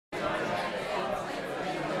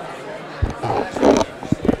Okay,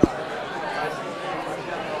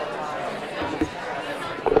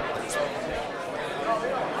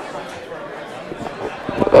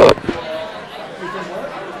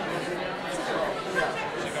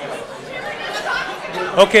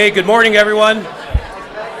 good morning, everyone.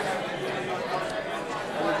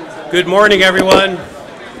 Good morning, everyone.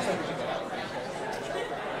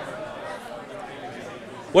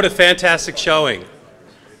 What a fantastic showing.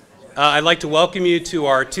 I'd like to welcome you to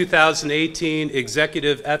our 2018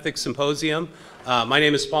 Executive Ethics Symposium. My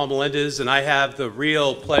name is Paul Melendez, and I have the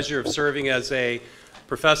real pleasure of serving as a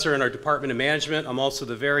professor in our Department of Management. I'm also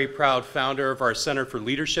the very proud founder of our Center for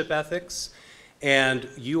Leadership Ethics. And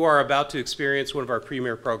you are about to experience one of our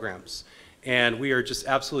premier programs. And we are just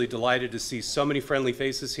absolutely delighted to see so many friendly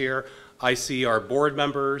faces here. I see our board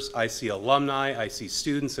members, I see alumni, I see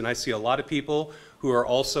students, and I see a lot of people who are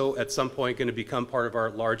also at some point going to become part of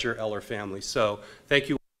our larger Eller family. So thank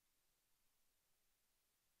you.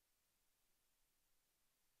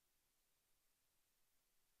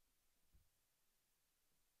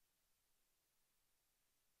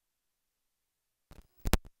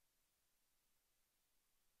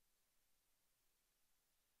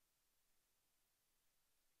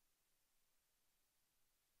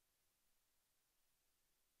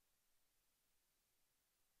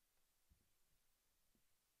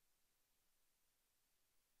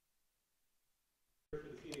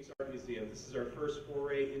 Art Museum. This is our first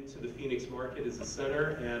foray into the Phoenix market as a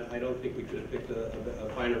center, and I don't think we could have picked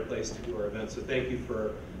a finer place to do our event. So thank you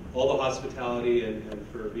for all the hospitality and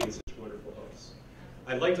for being such wonderful hosts.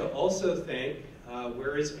 I'd like to also thank,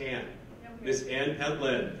 where is Anne? Miss Anne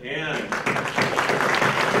Pentland. Anne.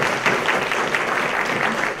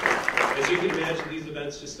 As you can imagine, these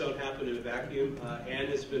events just don't happen in a vacuum. Anne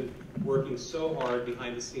has been working so hard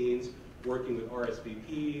behind the scenes, working with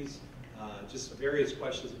RSVPs, just various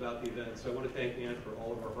questions about the event. So I want to thank Anne for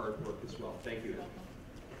all of our hard work as well. Thank you,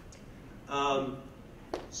 Anne.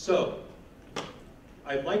 So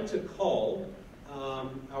I'd like to call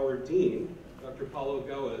our Dean, Dr. Paulo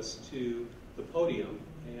Goes, to the podium,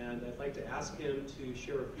 and I'd like to ask him to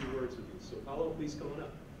share a few words with you. So Paulo, please come on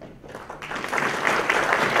up.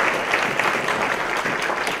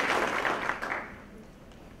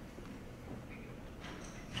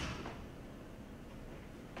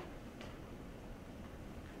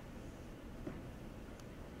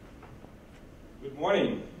 Good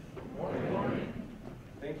morning. Good morning.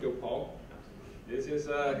 Thank you, Paul. This is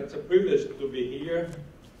it's a privilege to be here.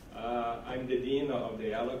 I'm the Dean of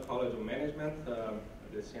the Eller College of Management.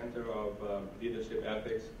 The Center of Leadership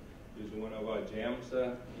Ethics is one of our gems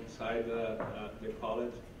inside the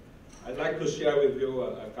college. I'd like to share with you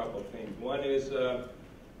a couple of things. One is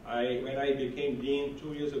when I became Dean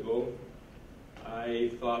 2 years ago,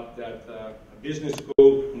 I thought that a business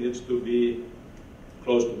school needs to be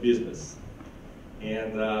close to business.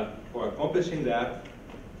 And for accomplishing that,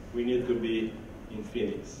 we need to be in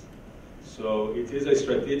Phoenix. So it is a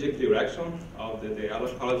strategic direction of the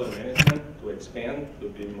Eller College of Management to expand, to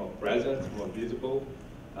be more present, more visible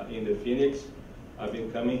in the Phoenix. I've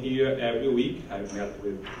been coming here every week. I've met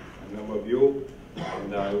with a number of you,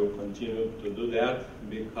 and I will continue to do that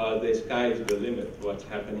because the sky is the limit to what's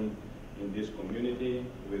happening in this community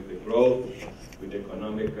with the growth, with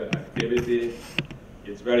economic activity.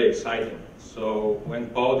 It's very exciting. So when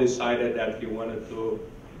Paul decided that he wanted to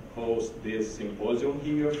host this symposium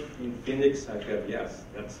here in Phoenix, I said, yes,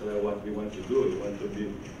 that's what we want to do. We want to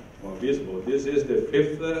be more visible. This is the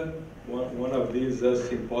fifth one of these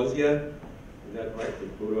symposia. Is that right, the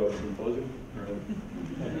plural of symposium?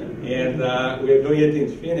 And we're doing it in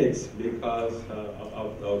Phoenix because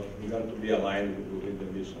we want to be aligned with the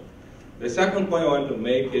mission. The second point I want to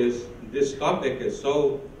make is this topic is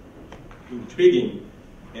so intriguing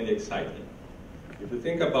and exciting. If you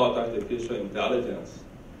think about artificial intelligence,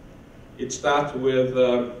 it starts with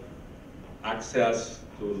access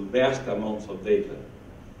to vast amounts of data.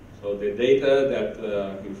 So the data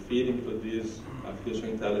that you feed into these artificial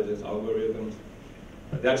intelligence algorithms,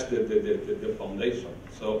 that's the foundation.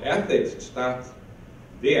 So ethics starts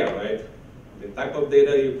there, right? The type of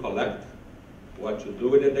data you collect, what you do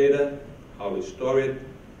with the data, how you store it,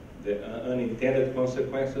 the unintended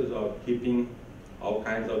consequences of keeping all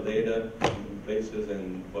kinds of data in places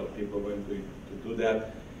and what people are going to do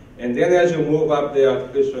that. And then as you move up the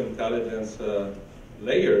artificial intelligence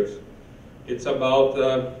layers, it's about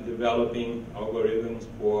developing algorithms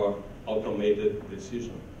for automated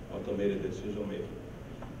decision making.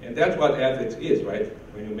 And that's what ethics is, right?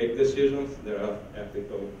 When you make decisions, there are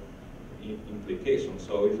ethical implications.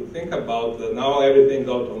 So if you think about now everything's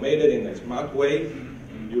automated in a smart way,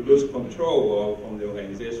 you lose control from the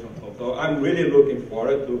organization. So I'm really looking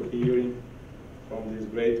forward to hearing from these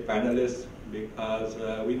great panelists, because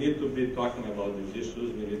we need to be talking about these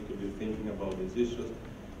issues, we need to be thinking about these issues,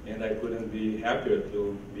 and I couldn't be happier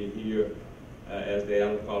to be here as the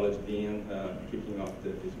Eller College Dean kicking off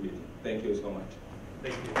this meeting. Thank you so much.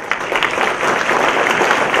 Thank you.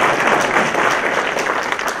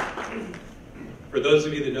 For those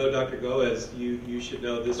of you that know Dr. Goes, you should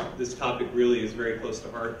know this topic really is very close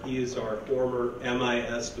to heart. He is our former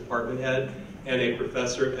MIS department head and a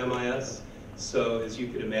professor at MIS. So as you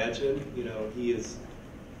can imagine, he is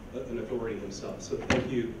an authority himself. So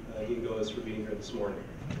thank you, Dean Goes, for being here this morning.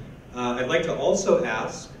 I'd like to also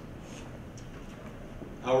ask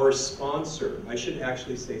our sponsor, I should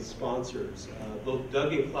actually say sponsors. Both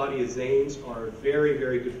Doug and Claudia Zanes are very,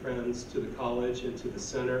 very good friends to the college and to the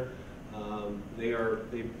center. They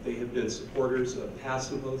have been supporters of past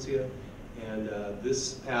symposia, and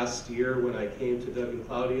this past year when I came to Doug and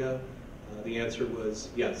Claudia, the answer was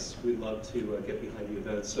yes, we'd love to get behind the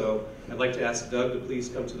event. So I'd like to ask Doug to please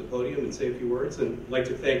come to the podium and say a few words, and I'd like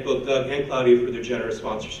to thank both Doug and Claudia for their generous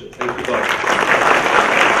sponsorship. Thank you both.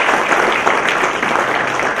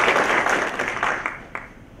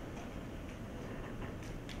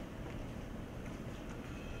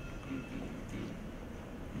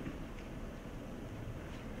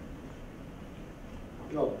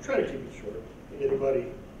 I'll try to keep it short. Anybody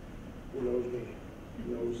who knows me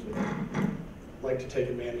knows that I like to take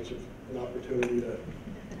advantage of an opportunity to,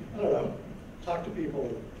 I don't know, talk to people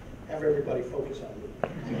and have everybody focus on me.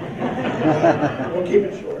 We'll keep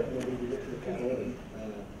it short, and then we can get to the panel and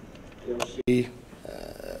see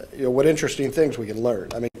what interesting things we can learn.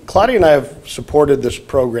 I mean, Claudia and I have supported this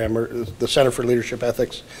program, or the Center for Leadership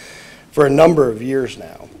Ethics, for a number of years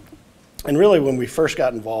now. And really, when we first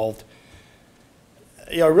got involved,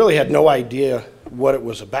 I really had no idea what it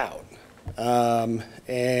was about.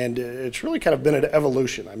 And it's really kind of been an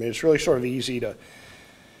evolution. I mean, it's really sort of easy to,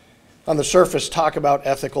 on the surface, talk about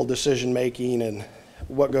ethical decision making and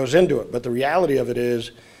what goes into it. But the reality of it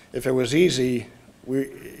is, if it was easy, we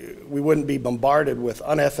wouldn't be bombarded with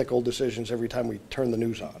unethical decisions every time we turn the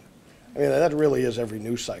news on. I mean, that really is every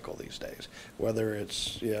news cycle these days, whether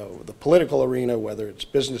it's the political arena, whether it's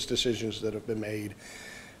business decisions that have been made,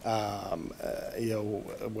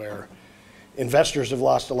 where investors have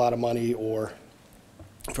lost a lot of money, or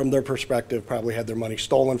from their perspective probably had their money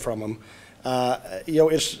stolen from them.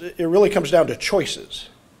 It really comes down to choices.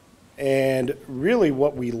 And really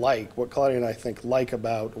what we like, what Claudia and I think like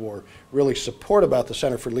about, or really support about the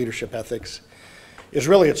Center for Leadership Ethics, is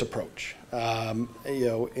really its approach.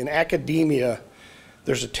 In academia,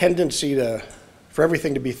 there's a tendency for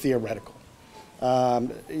everything to be theoretical.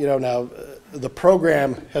 Now the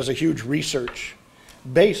program has a huge research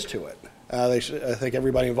base to it. I think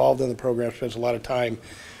everybody involved in the program spends a lot of time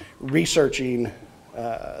researching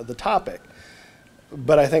the topic.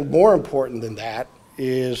 But I think more important than that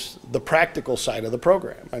is the practical side of the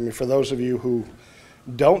program. I mean, for those of you who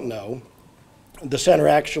don't know, the center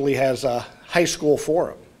actually has a high school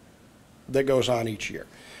forum that goes on each year,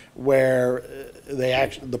 where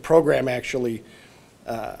the program actually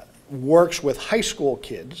works with high school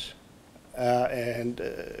kids and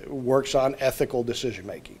works on ethical decision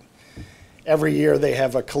making. Every year they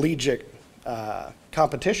have a collegiate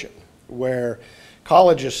competition where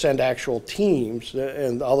colleges send actual teams,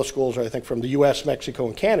 and all the schools are, I think, from the US, Mexico,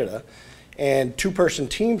 and Canada, and two-person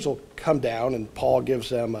teams will come down, and Paul gives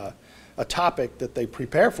them a topic that they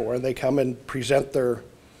prepare for, and they come and present their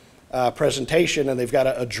presentation, and they've got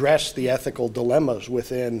to address the ethical dilemmas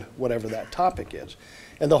within whatever that topic is.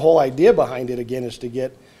 And the whole idea behind it, again, is to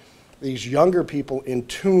get these younger people in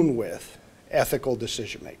tune with ethical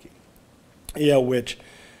decision making, which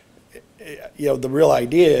the real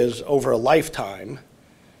idea is over a lifetime,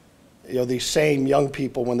 these same young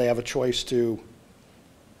people, when they have a choice to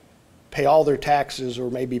pay all their taxes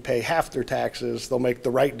or maybe pay half their taxes, they'll make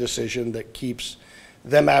the right decision that keeps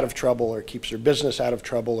them out of trouble or keeps their business out of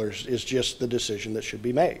trouble, or is just the decision that should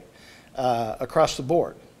be made across the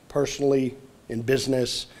board, personally, in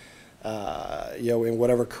business, in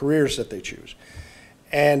whatever careers that they choose.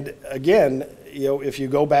 And again, if you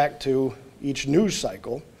go back to each news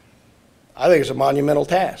cycle, I think it's a monumental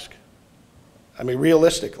task. I mean,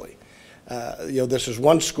 realistically, this is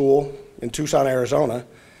one school in Tucson, Arizona,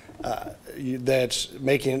 that's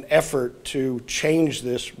making an effort to change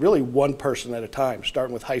this, really one person at a time,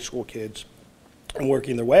 starting with high school kids and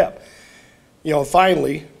working their way up.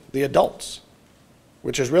 Finally, the adults,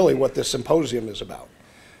 which is really what this symposium is about.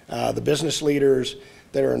 The business leaders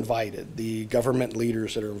that are invited, the government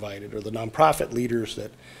leaders that are invited, or the nonprofit leaders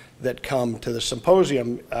that that come to the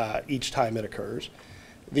symposium each time it occurs.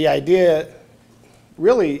 The idea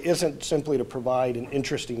really isn't simply to provide an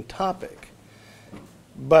interesting topic,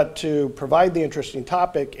 but to provide the interesting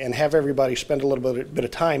topic and have everybody spend a little bit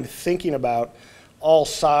of time thinking about all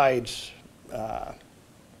sides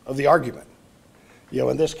of the argument. You know,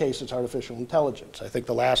 in this case, it's artificial intelligence. I think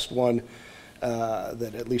the last one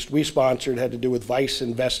that at least we sponsored had to do with vice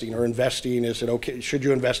investing, or investing. Is it okay? Should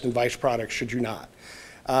you invest in vice products? Should you not?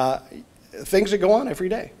 Things that go on every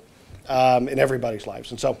day in everybody's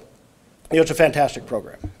lives. And so, you know, it's a fantastic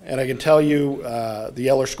program. And I can tell you, the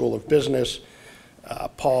Eller School of Business,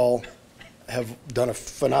 Paul, have done a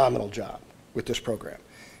phenomenal job with this program.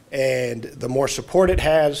 And the more support it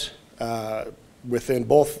has within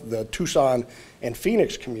both the Tucson and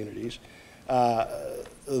Phoenix communities,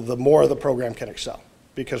 the more the program can excel.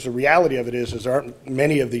 Because the reality of it is there aren't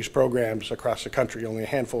many of these programs across the country. Only a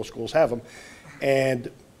handful of schools have them. And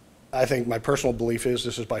I think my personal belief is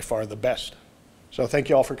this is by far the best. So thank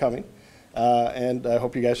you all for coming. And I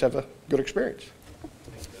hope you guys have a good experience.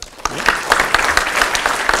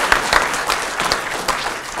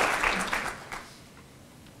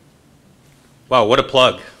 Wow, what a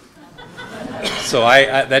plug. So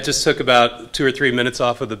that just took about 2 or 3 minutes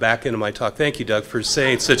off of the back end of my talk. Thank you, Doug, for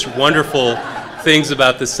saying such wonderful things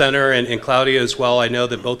about the center, and Claudia as well. I know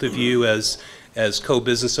that both of you as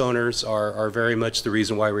co-business owners are very much the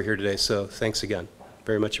reason why we're here today. So thanks again.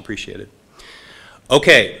 Very much appreciated.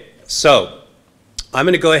 Okay, so I'm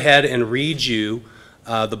going to go ahead and read you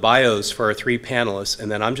the bios for our 3 panelists,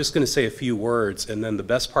 and then I'm just going to say a few words, and then the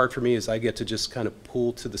best part for me is I get to just kind of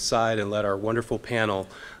pull to the side and let our wonderful panel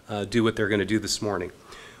do what they're going to do this morning.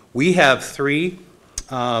 We have 3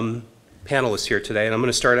 panelists here today, and I'm going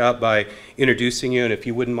to start out by introducing you, and if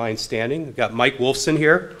you wouldn't mind standing. We've got Mike Wolfson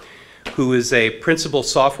here, who is a principal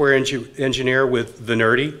software engineer with The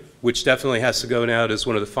Nerdy, which definitely has to go now as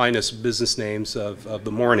one of the finest business names of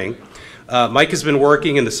the morning. Mike has been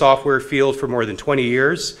working in the software field for more than 20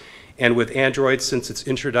 years and with Android since its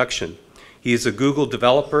introduction. He is a Google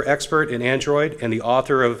developer expert in Android and the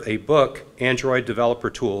author of a book, Android Developer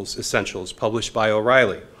Tools Essentials, published by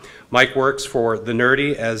O'Reilly. Mike works for The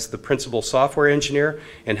Nerdy as the principal software engineer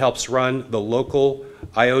and helps run the local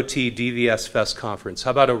IoT DVS Fest conference. How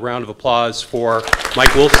about a round of applause for Mike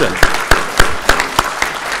Wolfson?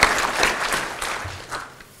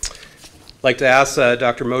 I'd like to ask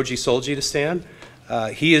Dr. Moji Solji to stand.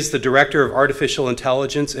 He is the Director of Artificial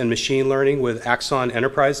Intelligence and Machine Learning with Axon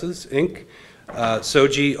Enterprises, Inc.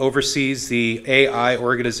 Soji oversees the AI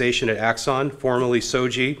organization at Axon. Formerly,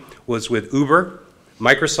 Soji was with Uber,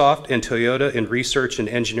 Microsoft, and Toyota in research and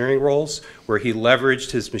engineering roles, where he leveraged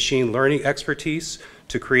his machine learning expertise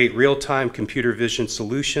to create real-time computer vision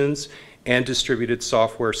solutions and distributed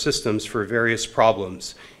software systems for various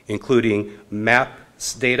problems, including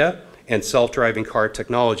maps data and self-driving car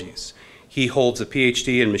technologies. He holds a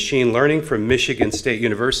PhD in machine learning from Michigan State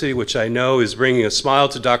University, which I know is bringing a smile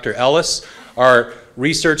to Dr. Ellis, our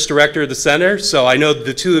research director of the center. So I know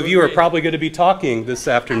the 2 of you are probably going to be talking this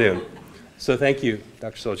afternoon. So thank you,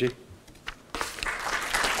 Dr. Solji.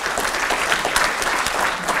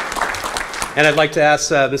 And I'd like to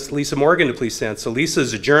ask Ms. Lisa Morgan to please stand. So Lisa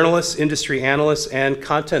is a journalist, industry analyst, and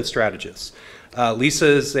content strategist.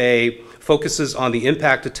 Lisa focuses on the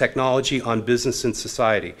impact of technology on business and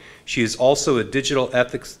society. She is also a digital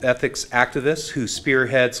ethics activist who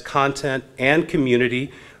spearheads content and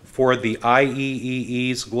community for the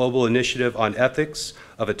IEEE's Global Initiative on Ethics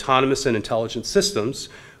of Autonomous and Intelligent Systems,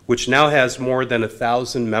 which now has more than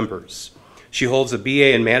 1,000 members. She holds a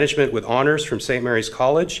BA in Management with honors from St. Mary's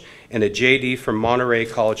College and a JD from Monterey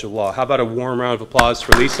College of Law. How about a warm round of applause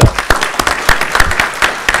for Lisa?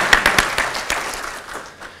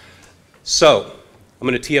 So, I'm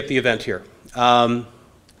going to tee up the event here.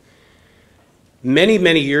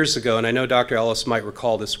 Many years ago, and I know Dr. Ellis might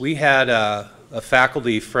recall this, we had a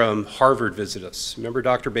faculty from Harvard visit us. Remember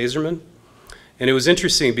Dr. Bazerman? And it was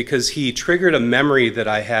interesting because he triggered a memory that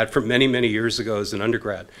I had from many years ago as an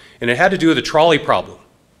undergrad. And it had to do with the trolley problem.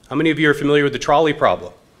 How many of you are familiar with the trolley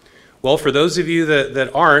problem? Well, for those of you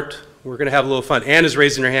that aren't, we're going to have a little fun. Anne is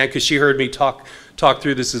raising her hand because she heard me talk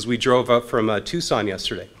through this as we drove up from Tucson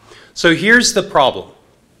yesterday. So here's the problem.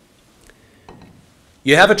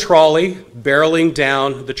 You have a trolley barreling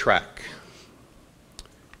down the track.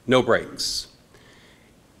 No brakes.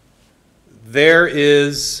 There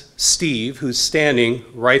is Steve, who's standing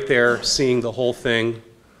right there seeing the whole thing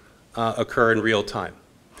occur in real time.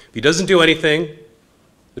 If he doesn't do anything,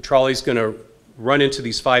 the trolley's going to run into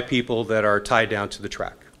these 5 people that are tied down to the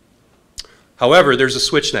track. However, there's a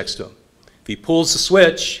switch next to him. If he pulls the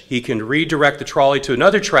switch, he can redirect the trolley to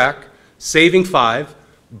another track, saving 5,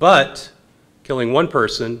 but killing 1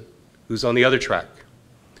 person who's on the other track.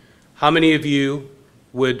 How many of you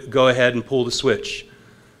would go ahead and pull the switch?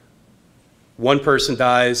 1 person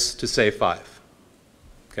dies to save 5.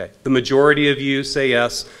 Okay, the majority of you say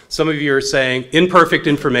yes. Some of you are saying imperfect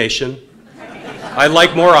information. I'd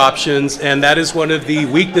like more options, and that is one of the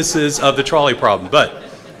weaknesses of the trolley problem, but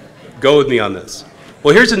go with me on this.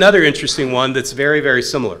 Well, here's another interesting one that's very, very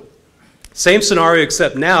similar. Same scenario,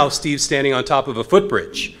 except now Steve's standing on top of a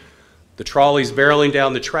footbridge. The trolley's barreling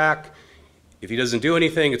down the track. If he doesn't do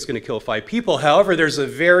anything, it's going to kill 5 people. However, there's a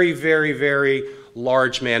very, very, very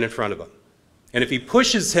large man in front of him. And if he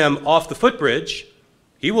pushes him off the footbridge,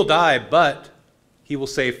 he will die, but he will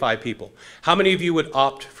save 5 people. How many of you would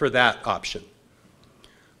opt for that option?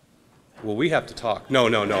 Well, we have to talk. No,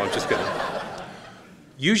 I'm just kidding.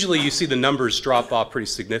 Usually you see the numbers drop off pretty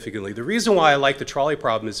significantly. The reason why I like the trolley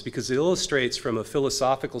problem is because it illustrates from a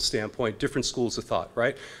philosophical standpoint different schools of thought,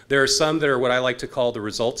 right? There are some that are what I like to call the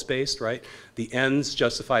results-based, right? The ends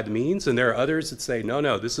justify the means, and there are others that say,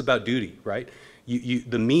 no, this is about duty, right?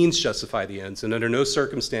 The means justify the ends, and under no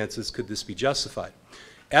circumstances could this be justified.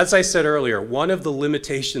 As I said earlier, one of the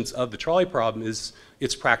limitations of the trolley problem is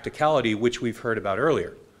its practicality, which we've heard about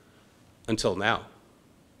earlier, until now.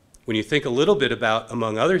 When you think a little bit about,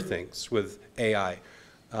 among other things, with AI,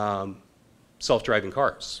 self-driving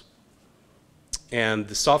cars, and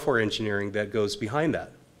the software engineering that goes behind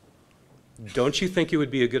that, don't you think it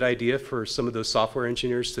would be a good idea for some of those software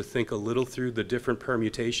engineers to think a little through the different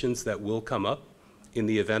permutations that will come up in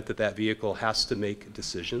the event that that vehicle has to make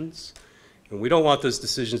decisions? And we don't want those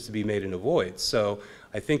decisions to be made in a void. So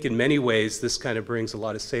I think in many ways this kind of brings a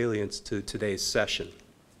lot of salience to today's session.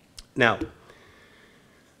 Now,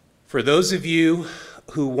 for those of you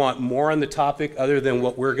who want more on the topic other than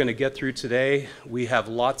what we're going to get through today, we have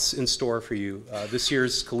lots in store for you. This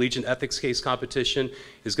year's Collegiate Ethics Case Competition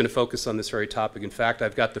is going to focus on this very topic. In fact,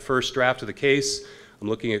 I've got the first draft of the case. I'm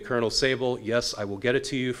looking at Colonel Sable. Yes, I will get it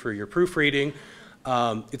to you for your proofreading.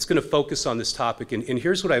 It's going to focus on this topic. And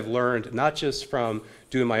here's what I've learned, not just from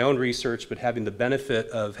doing my own research, but having the benefit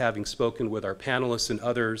of having spoken with our panelists and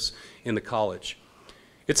others in the college.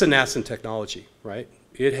 It's a nascent technology, right?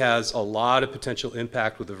 It has a lot of potential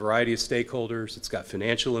impact with a variety of stakeholders. It's got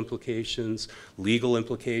financial implications, legal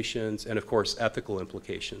implications, and of course, ethical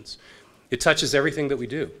implications. It touches everything that we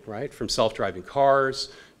do, right? From self-driving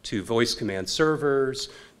cars, to voice command servers,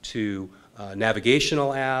 to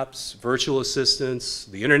navigational apps, virtual assistants,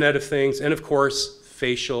 the Internet of Things, and of course,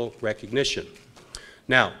 facial recognition.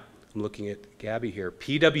 Now, I'm looking at Gabby here.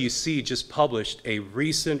 PwC just published a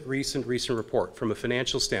recent report from a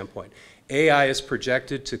financial standpoint. AI is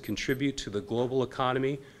projected to contribute to the global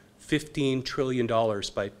economy $15 trillion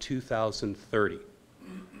by 2030.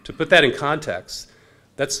 To put that in context,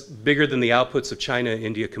 that's bigger than the outputs of China and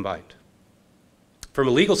India combined. From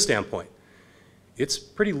a legal standpoint, it's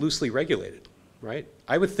pretty loosely regulated, right?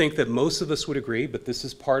 I would think that most of us would agree, but this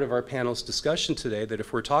is part of our panel's discussion today, that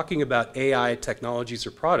if we're talking about AI technologies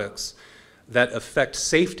or products that affect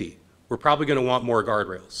safety, we're probably going to want more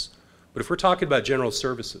guardrails. But if we're talking about general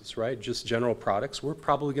services, right, just general products, we're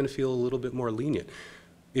probably going to feel a little bit more lenient.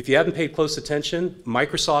 If you haven't paid close attention,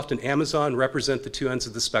 Microsoft and Amazon represent the two ends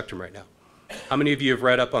of the spectrum right now. How many of you have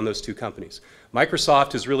read up on those two companies?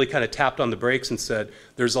 Microsoft has really kind of tapped on the brakes and said,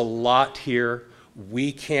 there's a lot here.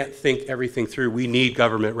 We can't think everything through. We need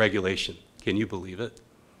government regulation. Can you believe it?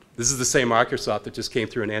 This is the same Microsoft that just came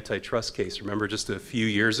through an antitrust case, remember, just a few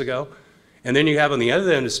years ago? And then you have on the other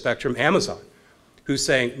end of the spectrum, Amazon, who's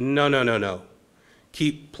saying, no,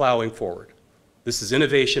 keep plowing forward. This is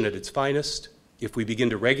innovation at its finest. If we begin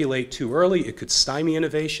to regulate too early, it could stymie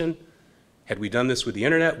innovation. Had we done this with the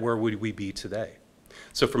internet, where would we be today?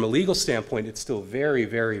 So from a legal standpoint, it's still very,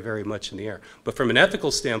 very, very much in the air. But from an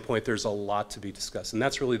ethical standpoint, there's a lot to be discussed, and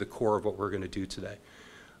that's really the core of what we're going to do today.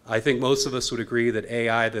 I think most of us would agree that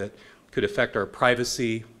AI that could affect our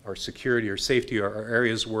privacy, our security, our safety are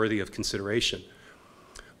areas worthy of consideration.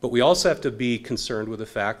 But we also have to be concerned with the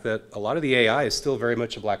fact that a lot of the AI is still very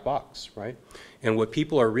much a black box, right? And what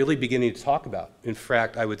people are really beginning to talk about, in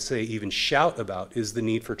fact, I would say even shout about, is the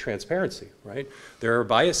need for transparency, right? There are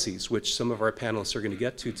biases, which some of our panelists are going to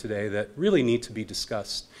get to today, that really need to be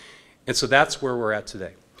discussed. And so that's where we're at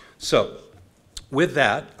today. So with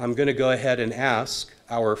that, I'm going to go ahead and ask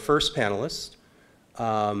our first panelist,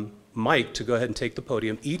 Mike, to go ahead and take the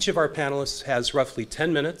podium. Each of our panelists has roughly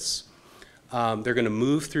 10 minutes. They're going to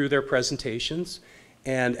move through their presentations,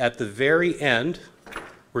 and at the very end,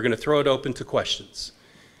 we're going to throw it open to questions.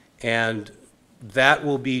 And that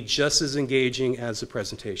will be just as engaging as the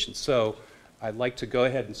presentation. So I'd like to go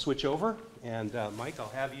ahead and switch over. And Mike, I'll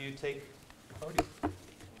have you take the podium.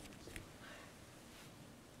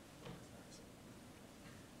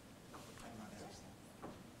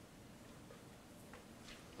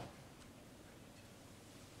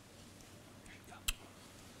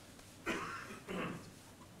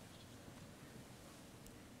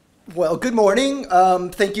 Well, good morning.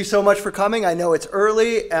 Thank you so much for coming. I know it's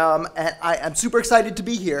early, and I'm super excited to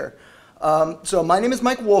be here. So my name is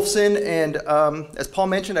Mike Wolfson, and as Paul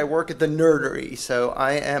mentioned, I work at the Nerdery. So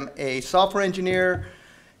I am a software engineer,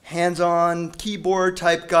 hands-on, keyboard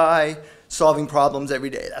type guy, solving problems every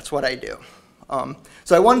day. That's what I do.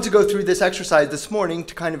 So I wanted to go through this exercise this morning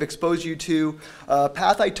to kind of expose you to a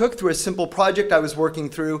path I took through a simple project I was working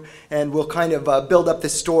through, and we'll kind of build up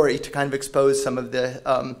this story to kind of expose some of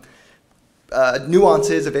the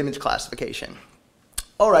nuances of image classification.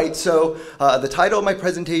 All right, so the title of my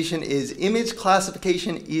presentation is Image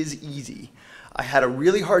Classification is Easy. I had a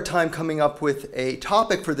really hard time coming up with a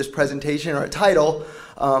topic for this presentation or a title.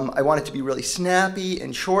 I want it to be really snappy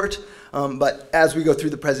and short, but as we go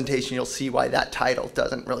through the presentation, you'll see why that title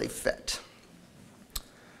doesn't really fit.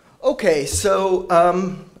 Okay, so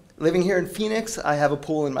living here in Phoenix, I have a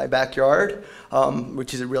pool in my backyard,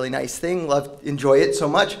 which is a really nice thing. Enjoy it so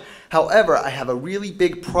much. However, I have a really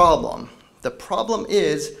big problem. The problem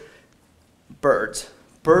is birds.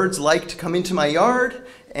 Birds like to come into my yard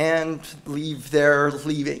and leave their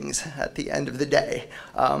leavings at the end of the day.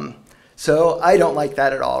 So I don't like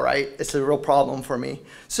that at all, right? It's a real problem for me.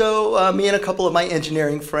 So me and a couple of my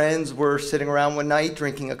engineering friends were sitting around one night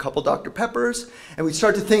drinking a couple Dr. Peppers, and we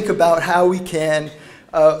start to think about how we can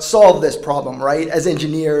solve this problem, right? As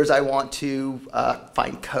engineers, I want to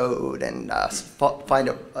find code and find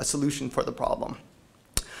a solution for the problem.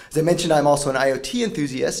 As I mentioned, I'm also an IoT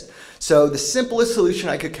enthusiast, so the simplest solution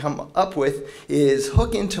I could come up with is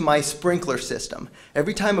hook into my sprinkler system.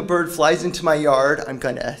 Every time a bird flies into my yard, I'm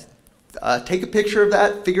going to take a picture of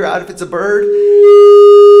that, figure out if it's a bird. Did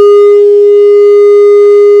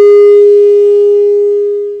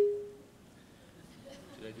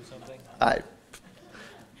I do something?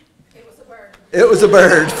 It was a bird. It was a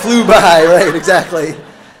bird. Flew by, right, exactly.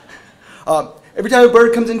 Every time a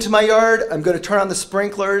bird comes into my yard, I'm going to turn on the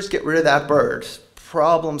sprinklers, get rid of that bird.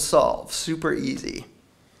 Problem solved. Super easy.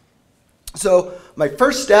 So my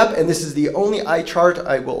first step, and this is the only eye chart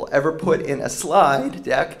I will ever put in a slide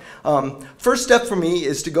deck, first step for me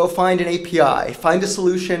is to go find an API, find a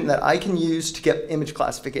solution that I can use to get image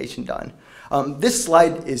classification done. This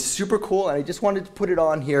slide is super cool, and I just wanted to put it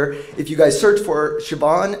on here. If you guys search for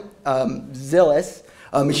Siobhan Zillis,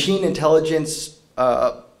 machine intelligence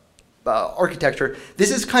architecture, this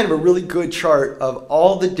is kind of a really good chart of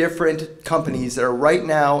all the different companies that are right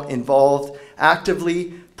now involved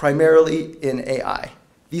actively, primarily in AI.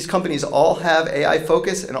 These companies all have AI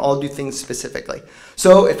focus and all do things specifically.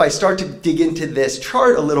 So if I start to dig into this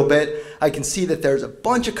chart a little bit, I can see that there's a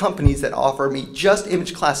bunch of companies that offer me just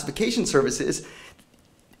image classification services.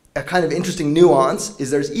 A kind of interesting nuance is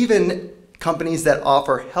there's even companies that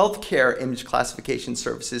offer healthcare image classification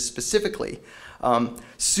services specifically.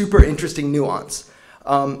 Super interesting nuance.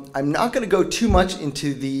 I'm not going to go too much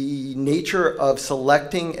into the nature of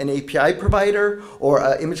selecting an API provider or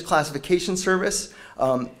an image classification service.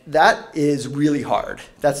 That is really hard.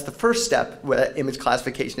 That's the first step with image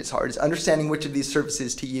classification is hard, is understanding which of these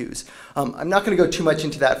services to use. I'm not going to go too much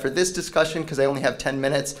into that for this discussion because I only have 10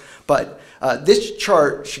 minutes, but this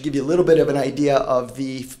chart should give you a little bit of an idea of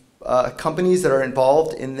the companies that are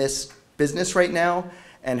involved in this business right now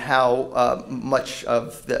and how much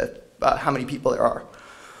of the how many people there are.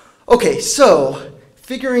 Okay, so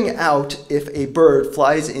figuring out if a bird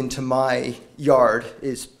flies into my yard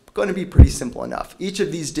is going to be pretty simple enough. Each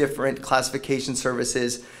of these different classification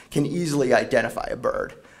services can easily identify a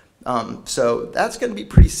bird. So that's going to be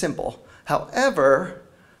pretty simple. However,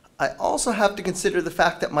 I also have to consider the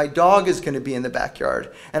fact that my dog is going to be in the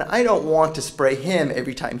backyard, and I don't want to spray him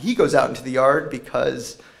every time he goes out into the yard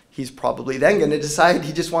because he's probably then going to decide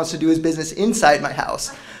he just wants to do his business inside my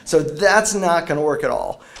house. So that's not going to work at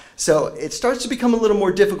all. So it starts to become a little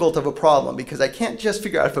more difficult of a problem because I can't just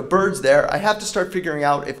figure out if a bird's there. I have to start figuring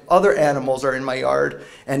out if other animals are in my yard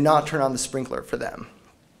and not turn on the sprinkler for them.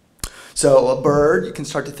 So a bird, you can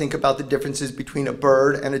start to think about the differences between a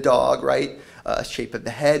bird and a dog, right? Shape of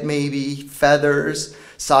the head maybe, feathers,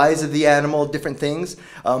 size of the animal, different things.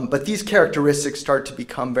 But these characteristics start to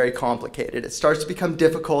become very complicated. It starts to become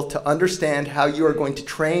difficult to understand how you are going to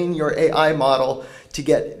train your AI model to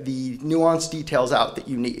get the nuanced details out that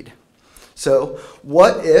you need. So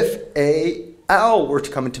what if an owl were to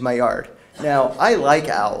come into my yard? Now, I like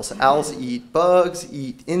owls. Owls eat bugs,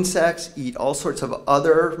 eat insects, eat all sorts of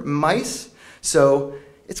other mice. So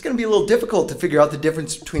it's going to be a little difficult to figure out the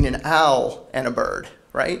difference between an owl and a bird,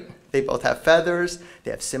 right? They both have feathers.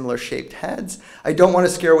 They have similar shaped heads. I don't want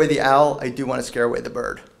to scare away the owl. I do want to scare away the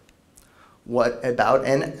bird. What about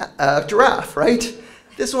a giraffe, right?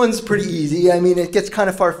 This one's pretty easy. I mean, it gets kind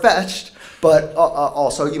of far-fetched, but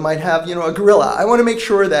also you might have, a gorilla. I want to make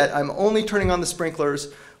sure that I'm only turning on the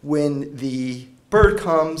sprinklers when the bird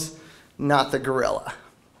comes, not the gorilla.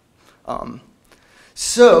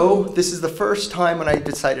 So this is the first time when I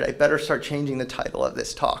decided I better start changing the title of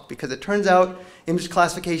this talk, because it turns out image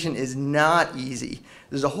classification is not easy.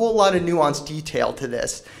 There's a whole lot of nuanced detail to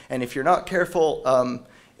this, and if you're not careful,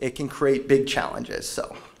 it can create big challenges.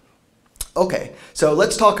 Okay, so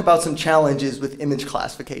let's talk about some challenges with image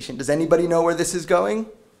classification. Does anybody know where this is going?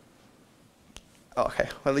 Okay,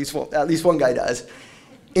 well, at least one guy does.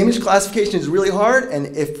 Image classification is really hard,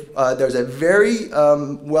 and if there's a very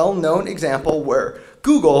well-known example where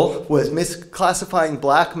Google was misclassifying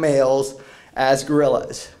black males as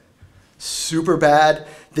gorillas. Super bad.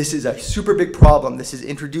 This is a super big problem. This is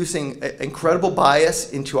introducing incredible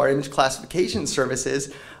bias into our image classification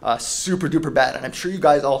services. Super duper bad, and I'm sure you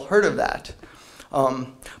guys all heard of that.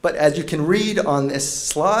 But as you can read on this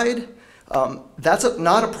slide, that's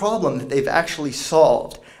not a problem that they've actually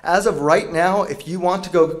solved. As of right now, if you want to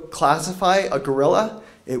go classify a gorilla,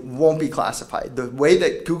 it won't be classified. The way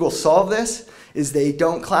that Google solved this is they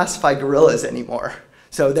don't classify gorillas anymore.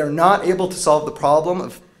 So they're not able to solve the problem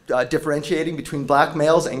of differentiating between black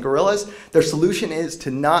males and gorillas. Their solution is to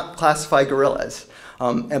not classify gorillas.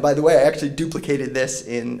 And by the way, I actually duplicated this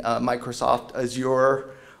in Microsoft Azure.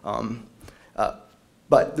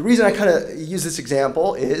 But the reason I kind of use this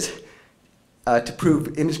example is to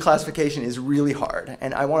prove image classification is really hard.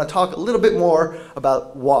 And I want to talk a little bit more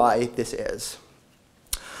about why this is.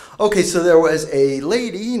 Okay, so there was a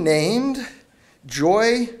lady named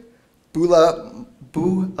Joy Bualawam.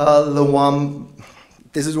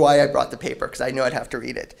 This is why I brought the paper, because I know I'd have to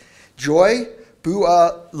read it. Joy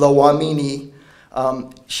Bualawamini.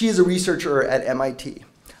 She is a researcher at MIT.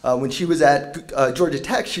 When she was at Georgia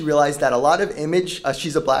Tech, she realized that a lot of image,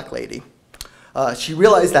 she's a black lady. She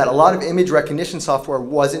realized that a lot of image recognition software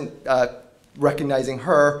wasn't recognizing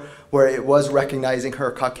her where it was recognizing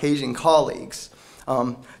her Caucasian colleagues.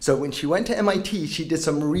 So when she went to MIT, she did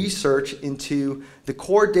some research into the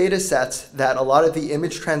core data sets that a lot of the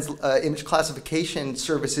image classification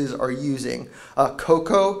services are using.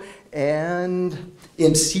 COCO and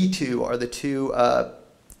IMC2 are the two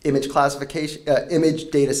image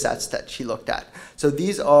data sets that she looked at. So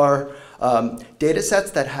these are data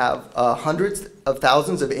sets that have hundreds of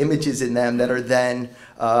thousands of images in them that are then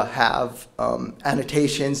have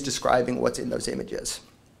annotations describing what's in those images.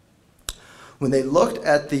 When they looked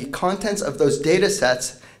at the contents of those data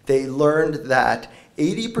sets, they learned that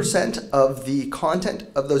 80% of the content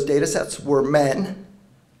of those data sets were men.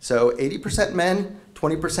 So 80% men,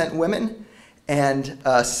 20% women, and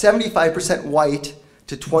 75% white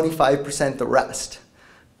to 25% the rest.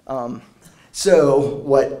 So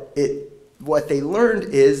what they learned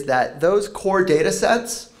is that those core data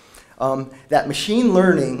sets, that machine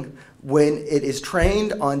learning, when it is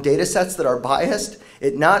trained on data sets that are biased,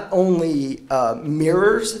 it not only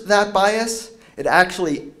mirrors that bias, it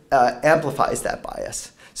actually amplifies that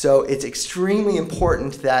bias. So it's extremely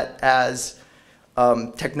important that as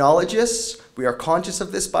technologists, we are conscious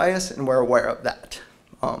of this bias and we're aware of that.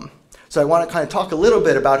 So I want to kind of talk a little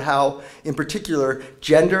bit about how, in particular,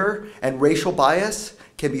 gender and racial bias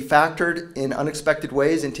can be factored in unexpected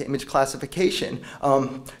ways into image classification.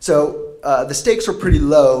 The stakes are pretty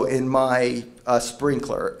low in my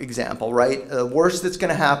sprinkler example, right? The worst that's going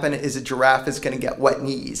to happen is a giraffe is going to get wet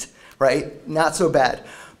knees, right? Not so bad.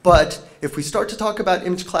 But if we start to talk about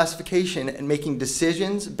image classification and making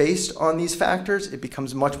decisions based on these factors, it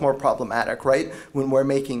becomes much more problematic, right? When we're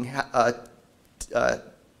making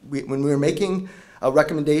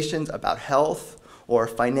recommendations about health or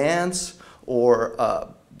finance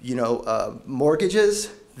or mortgages,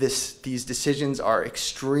 these decisions are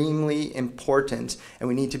extremely important, and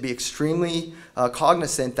we need to be extremely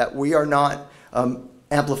cognizant that we are not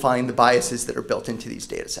amplifying the biases that are built into these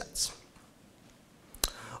data sets.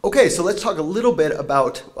 Okay, so let's talk a little bit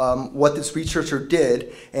about what this researcher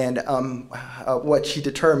did and what she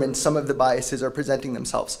determined some of the biases are presenting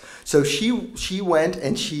themselves. So she went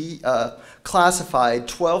and she classified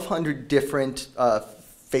 1,200 different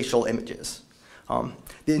facial images.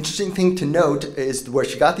 The interesting thing to note is where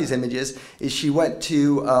she got these images is she went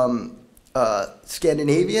to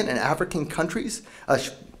Scandinavian and African countries.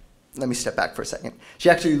 let me step back for a second. She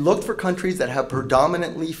actually looked for countries that have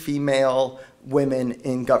predominantly female women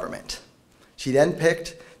in government. She then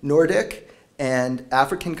picked Nordic and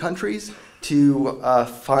African countries to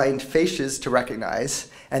find faces to recognize,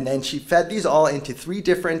 and then she fed these all into 3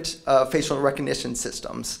 different facial recognition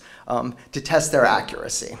systems to test their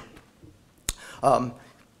accuracy.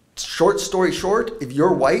 Short story short, if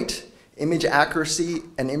you're white, image accuracy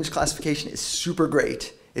and image classification is super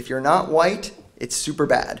great. If you're not white, it's super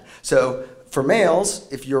bad. So for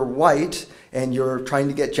males, if you're white and you're trying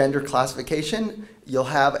to get gender classification, you'll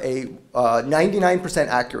have a 99%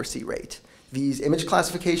 accuracy rate. These image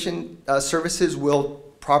classification services will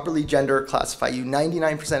properly gender classify you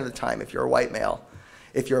 99% of the time if you're a white male.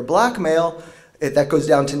 If you're a black male, that goes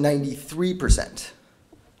down to 93%.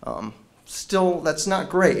 Still, that's not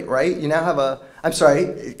great, right? You now have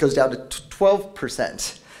it goes down to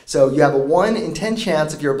 12%. So you have a 1 in 10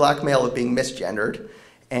 chance if you're a black male of being misgendered,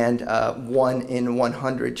 and 1 in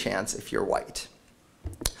 100 chance if you're white.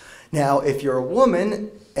 Now, if you're a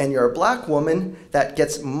woman and you're a black woman, that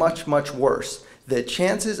gets much, much worse. The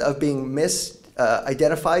chances of being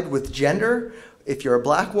misidentified with gender, if you're a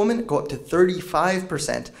black woman, go up to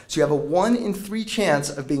 35%. So you have a 1 in 3 chance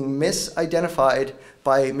of being misidentified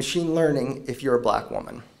by machine learning if you're a black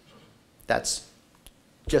woman. That's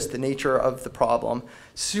just the nature of the problem.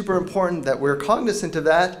 Super important that we're cognizant of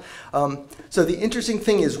that. So the interesting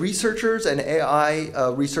thing is researchers and AI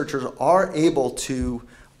researchers are able to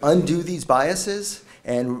undo these biases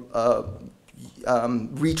and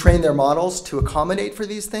retrain their models to accommodate for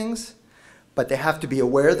these things. But they have to be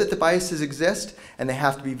aware that the biases exist, and they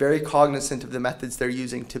have to be very cognizant of the methods they're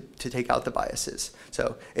using to take out the biases.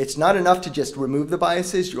 So it's not enough to just remove the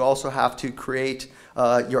biases. You also have to create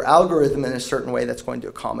your algorithm in a certain way that's going to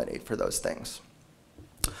accommodate for those things.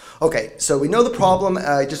 Okay, so we know the problem.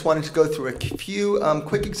 I just wanted to go through a few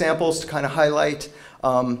quick examples to kind of highlight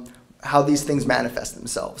how these things manifest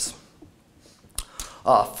themselves.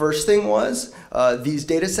 First thing was these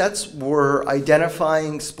data sets were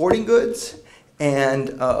identifying sporting goods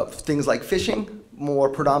and things like fishing, more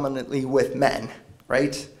predominantly with men,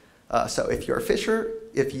 right? So if you're a fisher,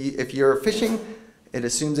 if you're fishing, it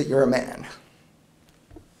assumes that you're a man.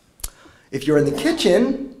 If you're in the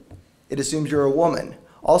kitchen, it assumes you're a woman.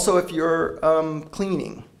 Also, if you're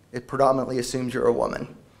cleaning, it predominantly assumes you're a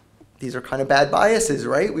woman. These are kind of bad biases,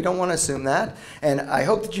 right? We don't want to assume that. And I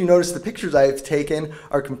hope that you notice the pictures I've taken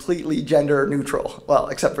are completely gender neutral. Well,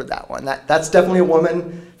 except for that one. That's definitely a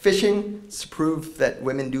woman fishing. It's to prove that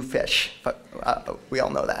women do fish. But we all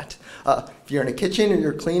know that. If you're in a kitchen and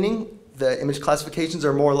you're cleaning, the image classifications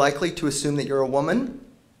are more likely to assume that you're a woman.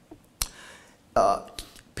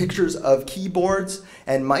 Pictures of keyboards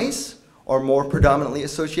and mice are more predominantly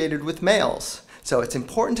associated with males. So it's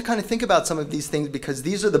important to kind of think about some of these things because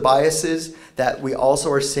these are the biases that we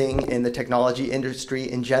also are seeing in the technology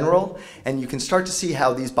industry in general. And you can start to see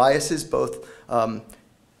how these biases both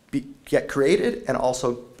get created and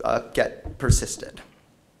also get persisted.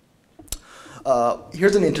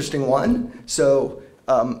 Here's an interesting one. So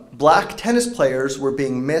black tennis players were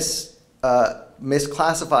being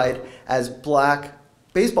misclassified as black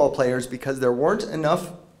baseball players because there weren't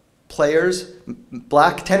enough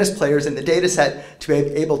black tennis players in the data set to be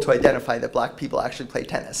able to identify that black people actually play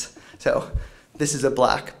tennis. So this is a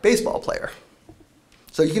black baseball player.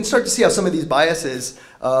 So you can start to see how some of these biases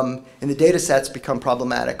in the data sets become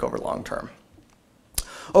problematic over long term.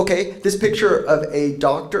 Okay, this picture of a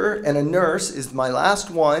doctor and a nurse is my last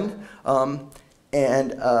one.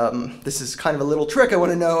 This is kind of a little trick. I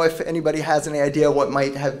want to know if anybody has any idea what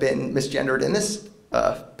might have been misgendered in this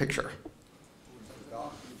picture.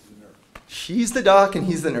 She's the doc and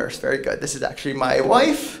he's the nurse. Very good. This is actually my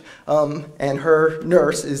wife, and her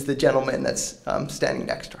nurse is the gentleman that's standing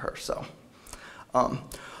next to her. So,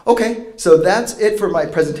 okay, so that's it for my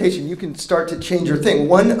presentation. You can start to change your thing.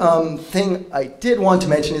 One thing I did want to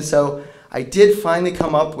mention is, so I did finally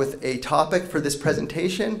come up with a topic for this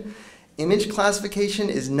presentation. Image classification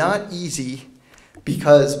is not easy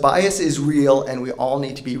because bias is real, and we all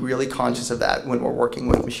need to be really conscious of that when we're working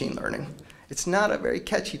with machine learning. It's not a very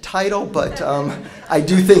catchy title, but I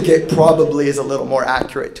do think it probably is a little more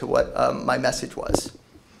accurate to what my message was.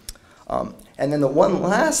 And then the one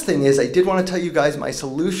last thing is I did want to tell you guys my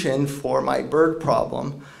solution for my bird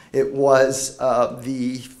problem. It was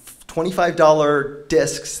the $25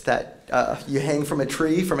 discs that you hang from a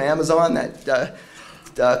tree from Amazon that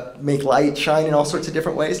make light shine in all sorts of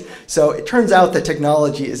different ways. So it turns out that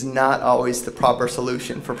technology is not always the proper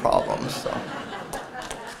solution for problems. So.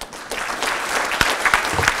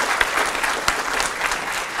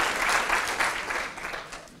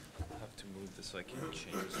 So I can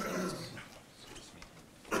change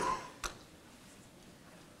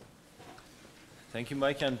Thank you,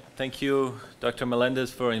 Mike, and thank you, Dr.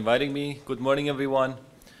 Melendez, for inviting me. Good morning, everyone.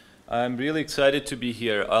 I'm really excited to be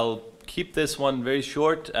here. I'll keep this one very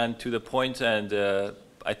short and to the point, and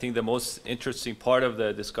I think the most interesting part of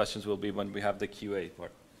the discussions will be when we have the QA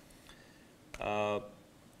part.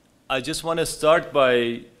 I just want to start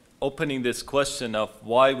by opening this question of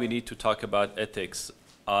why we need to talk about ethics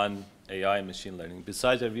on AI and machine learning.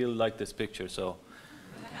 Besides, I really like this picture, so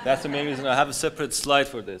that's the main reason I have a separate slide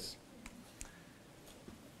for this.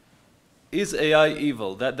 Is AI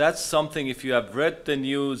evil? That's something, if you have read the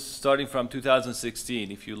news starting from 2016,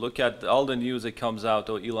 if you look at all the news that comes out,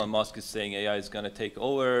 or Elon Musk is saying AI is going to take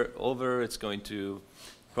over, it's going to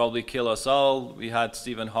probably kill us all. We had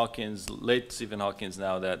Stephen Hawking, late Stephen Hawking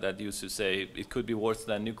now, that used to say it could be worse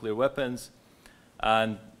than nuclear weapons.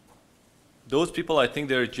 And those people, I think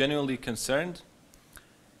they're genuinely concerned.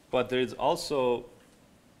 But there's also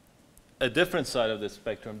a different side of the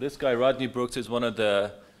spectrum. This guy, Rodney Brooks, is one of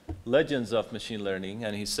the legends of machine learning,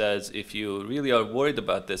 and he says if you really are worried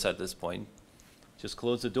about this at this point, just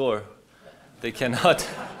close the door. They cannot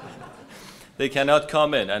they cannot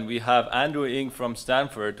come in. And we have Andrew Ng from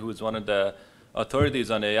Stanford, who is one of the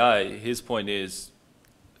authorities on AI. His point is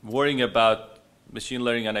worrying about machine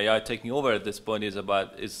learning and AI taking over at this point is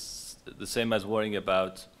the same as worrying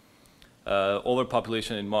about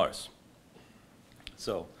overpopulation in Mars.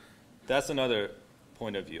 So that's another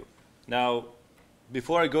point of view. Now,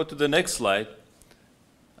 before I go to the next slide,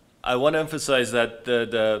 I want to emphasize that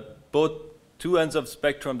both two ends of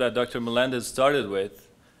spectrum that Dr. Melendez started with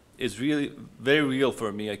is really very real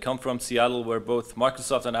for me. I come from Seattle, where both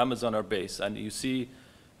Microsoft and Amazon are based, and you see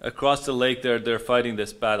across the lake they're fighting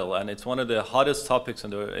this battle, and it's one of the hottest topics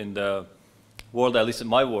in the world, at least in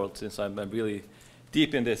my world, since I'm really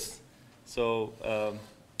deep in this. So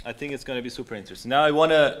I think it's going to be super interesting. Now I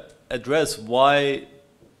want to address why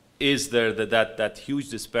is there that huge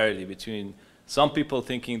disparity between some people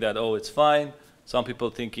thinking that, oh, it's fine, some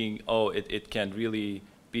people thinking, oh, it can really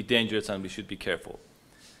be dangerous and we should be careful.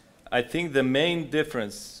 I think the main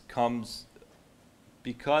difference comes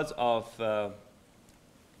because of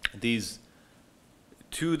these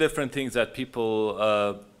two different things that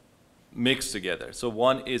people mix together. So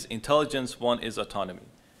one is intelligence, one is autonomy.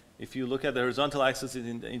 If you look at the horizontal axis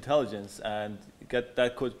in intelligence, and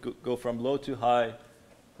that could go from low to high,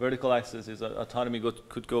 vertical axis is autonomy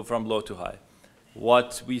could go from low to high.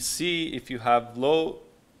 What we see if you have low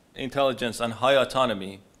intelligence and high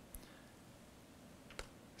autonomy,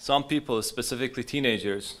 some people, specifically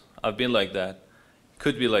teenagers, have been like that,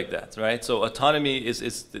 could be like that, right? So autonomy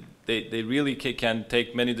they really can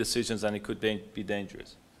take many decisions, and it could be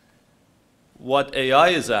dangerous. What AI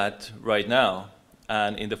is at right now,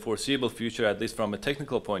 and in the foreseeable future, at least from a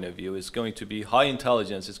technical point of view, is going to be high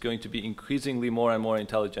intelligence. It's going to be increasingly more and more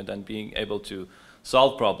intelligent and being able to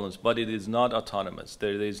solve problems, but it is not autonomous.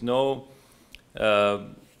 There is no,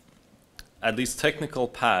 at least technical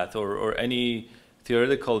path or any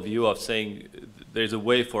theoretical view of saying there's a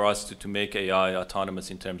way for us to make AI autonomous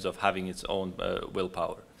in terms of having its own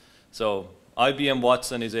willpower. So IBM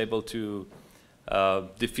Watson is able to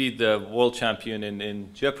defeat the world champion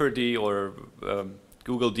in Jeopardy, or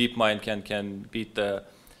Google DeepMind can beat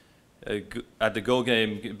at the Go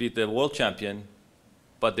game beat the world champion,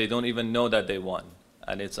 but they don't even know that they won.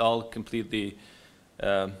 And it's all completely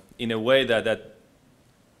in a way that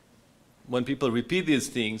when people repeat these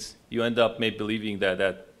things, you end up maybe believing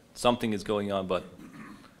that something is going on, but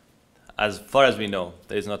as far as we know,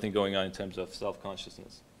 there's nothing going on in terms of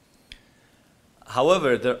self-consciousness.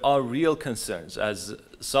 However, there are real concerns. As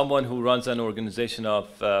someone who runs an organization of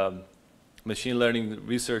machine learning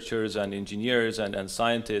researchers and engineers and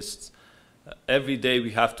scientists, every day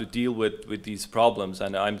we have to deal with these problems.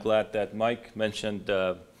 And I'm glad that Mike mentioned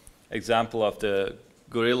the example of the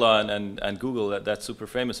gorilla and Google that's super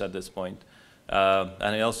famous at this point.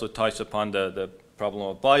 And he also touched upon the problem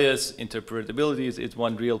of bias. Interpretability is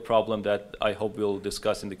one real problem that I hope we'll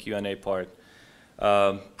discuss in the Q&A part.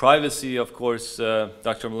 Privacy, of course,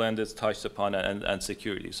 Dr. Melendez touched upon, and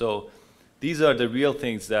security. So these are the real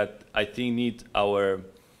things that I think need our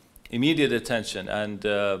immediate attention. And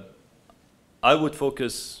I would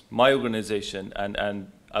focus my organization,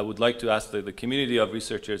 and I would like to ask the community of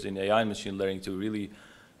researchers in AI and machine learning to really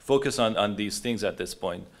focus on these things at this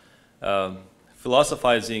point.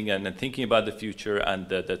 Philosophizing and thinking about the future and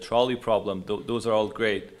the trolley problem, those are all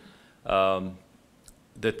great.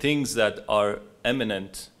 The things that are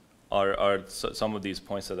eminent are some of these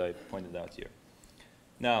points that I pointed out here.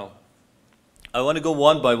 Now, I want to go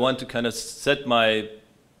one by one to kind of set my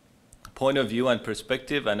point of view and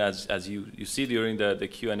perspective, and as you see during the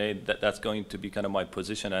Q&A, that's going to be kind of my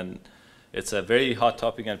position and it's a very hot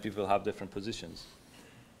topic and people have different positions.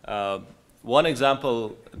 One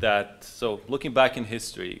example so looking back in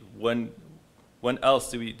history, when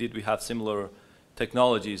else did we have similar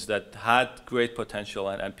technologies that had great potential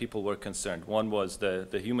and people were concerned? One was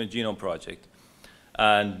the Human Genome Project.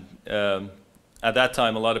 And at that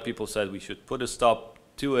time, a lot of people said we should put a stop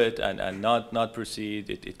to it and not proceed.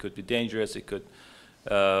 It could be dangerous. It could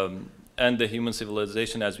end the human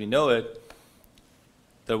civilization as we know it.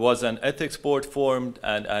 There was an ethics board formed,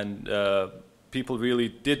 and people really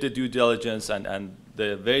did the due diligence, and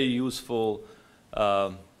the very useful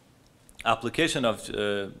application of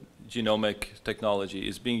genomic technology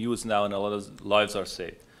is being used now, and a lot of lives are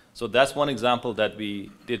saved. So that's one example that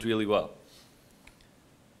we did really well.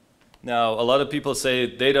 Now, a lot of people say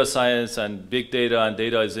data science and big data and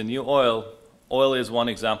data is the new oil. Oil is one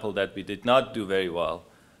example that we did not do very well.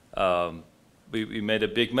 We made a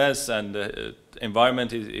big mess, and the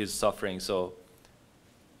environment is suffering. So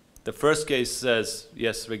the first case says,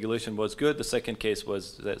 yes, regulation was good. The second case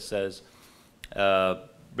says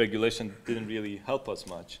regulation didn't really help us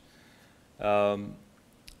much.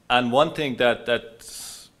 And one thing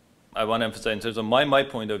that I want to emphasize in terms of my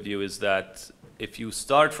point of view is that if you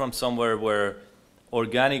start from somewhere where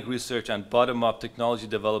organic research and bottom-up technology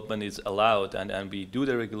development is allowed, and we do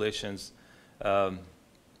the regulations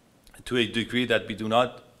to a degree that we do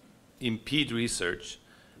not impede research,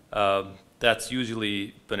 that's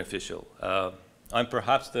usually beneficial. I'm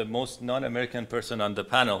perhaps the most non-American person on the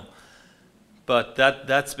panel, but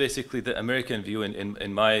that's basically the American view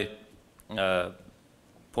in my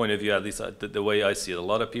point of view, at least the way I see it. A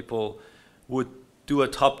lot of people would do a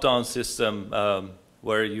top-down system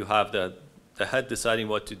where you have the head deciding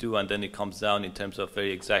what to do, and then it comes down in terms of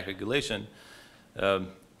very exact regulation.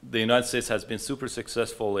 The United States has been super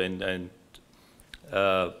successful in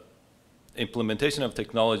implementation of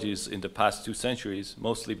technologies in the past 2 centuries,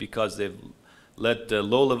 mostly because they've led the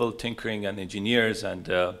low-level tinkering and engineers and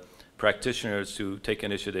practitioners to take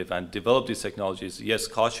initiative and develop these technologies, yes,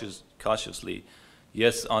 cautiously,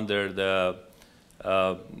 yes, under the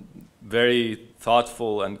very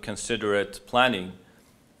thoughtful and considerate planning,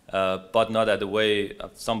 but not at the way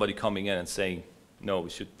of somebody coming in and saying, no, we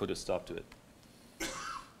should put a stop to it.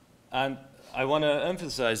 And I want to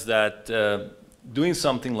emphasize that doing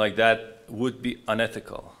something like that would be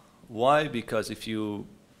unethical. Why? Because if you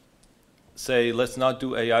say, let's not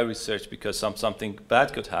do AI research because something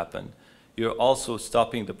bad could happen, you're also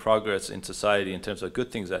stopping the progress in society in terms of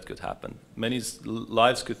good things that could happen. Many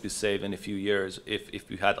lives could be saved in a few years if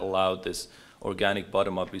we had allowed this organic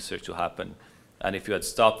bottom-up research to happen. And if you had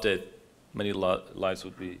stopped it, many lives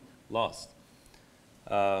would be lost.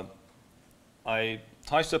 I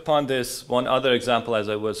touched upon this one other example as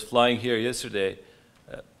I was flying here yesterday.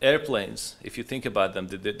 Airplanes, if you think about them,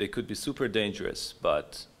 they could be super dangerous,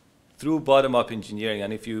 but through bottom-up engineering,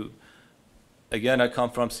 and if you, again, I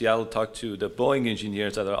come from Seattle, talk to the Boeing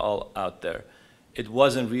engineers that are all out there, it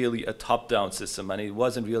wasn't really a top-down system, and it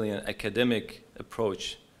wasn't really an academic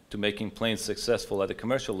approach to making planes successful at a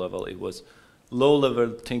commercial level. It was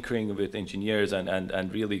low-level tinkering with engineers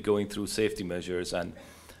and really going through safety measures, and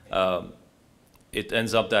it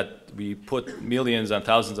ends up that we put millions and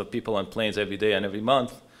thousands of people on planes every day and every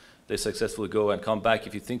month. They successfully go and come back.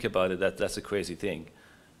 If you think about it, that's a crazy thing.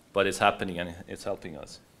 But it's happening and it's helping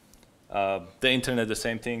us. The internet, the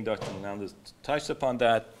same thing. Dr. Menendez touched upon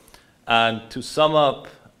that. And to sum up,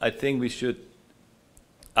 I think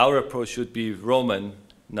our approach should be Roman,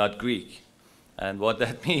 not Greek. And what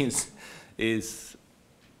that means is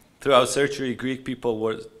throughout history, Greek people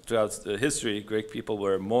were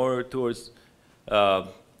more towards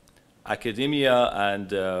academia and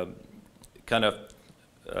kind of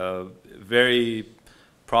very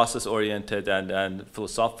process-oriented and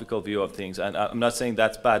philosophical view of things. And I'm not saying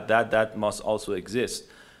that's bad. That must also exist.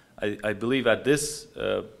 I believe at this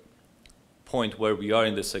point where we are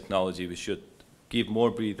in this technology, we should give more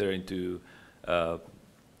breather into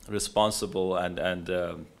responsible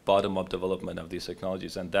and bottom-up development of these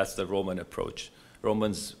technologies, and that's the Roman approach.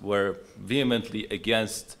 Romans were vehemently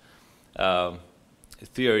against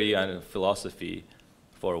theory and philosophy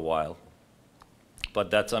for a while. But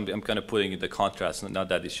that's, I'm kind of putting in the contrast, not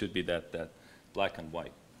that it should be that black and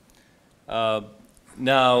white.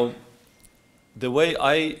 Now, the way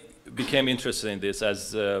I became interested in this,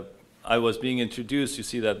 as I was being introduced, you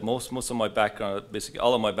see that most of my background, basically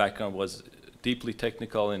all of my background was deeply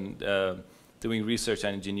technical in doing research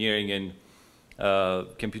and engineering in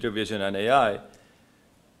computer vision and AI.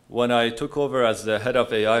 When I took over as the head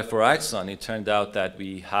of AI for Axon, it turned out that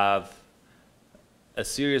we have a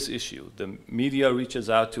serious issue. The media reaches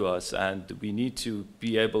out to us, and we need to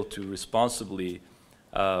be able to responsibly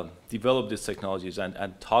develop these technologies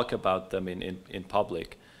and talk about them in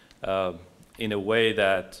public in a way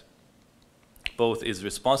that both is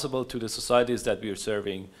responsible to the societies that we are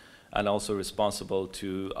serving and also responsible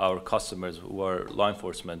to our customers who are law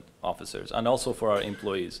enforcement officers, and also for our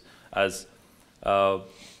employees. As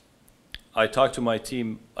I talk to my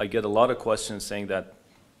team, I get a lot of questions saying that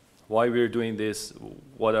why we're doing this,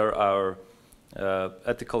 what are our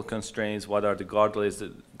ethical constraints, what are the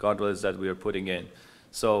guardrails that we are putting in.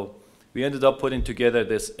 So we ended up putting together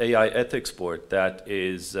this AI ethics board that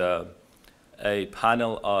is a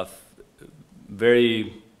panel of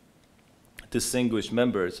very distinguished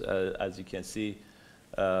members, as you can see,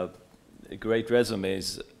 great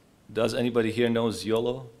resumes. Does anybody here knows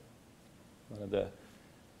YOLO? One of the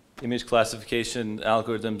image classification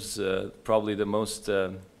algorithms, probably the most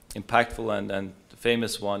impactful and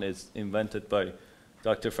famous one is invented by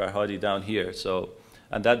Dr. Farhadi down here. So,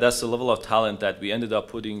 and that's the level of talent that we ended up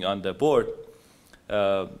putting on the board.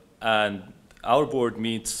 And our board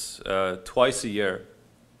meets twice a year,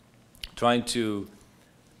 trying to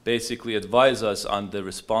basically advise us on the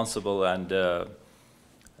responsible and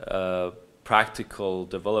practical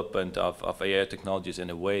development of AI technologies in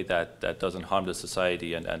a way that doesn't harm the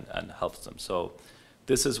society and helps them. So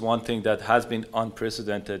this is one thing that has been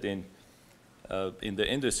unprecedented in the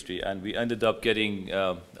industry, and we ended up getting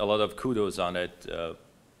a lot of kudos on it.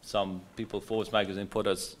 Some people, Forbes magazine, put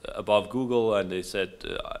us above Google, and they said,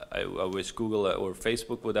 I wish Google or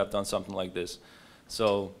Facebook would have done something like this.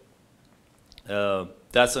 So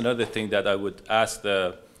that's another thing that I would ask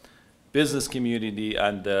the business community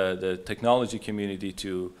and the technology community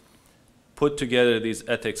to put together these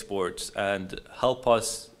ethics boards and help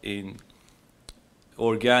us in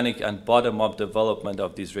organic and bottom-up development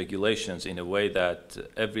of these regulations in a way that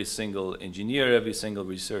every single engineer, every single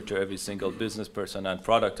researcher, every single business person and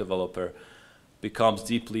product developer becomes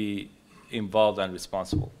deeply involved and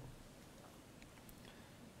responsible.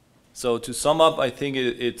 So to sum up, I think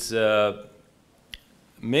it's a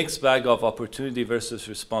mixed bag of opportunity versus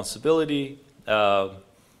responsibility,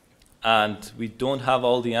 and we don't have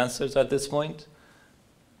all the answers at this point.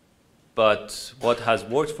 But what has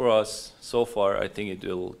worked for us so far, I think it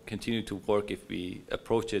will continue to work if we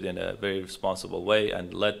approach it in a very responsible way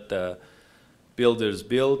and let the builders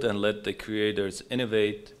build and let the creators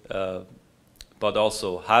innovate, but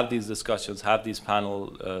also have these discussions, have these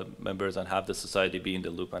panel members, and have the society be in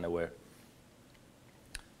the loop and aware.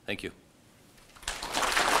 Thank you.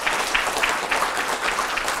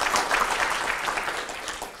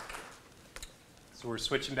 So we're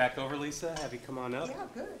switching back over, Lisa. Have you come on up? Yeah,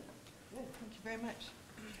 good. Good. Thank you very much.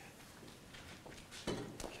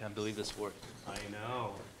 Can't believe this worked. I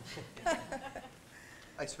know.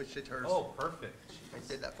 I switched it to hers. Oh, perfect. I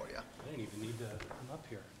did that for you. I didn't even need to come up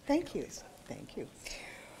here. Thank you. Thank you.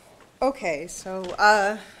 Okay, so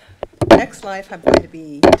next life I'm going to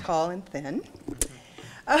be tall and thin.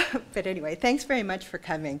 But anyway, thanks very much for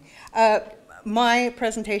coming. My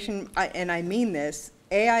presentation, and I mean this,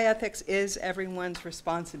 AI ethics is everyone's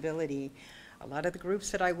responsibility. A lot of the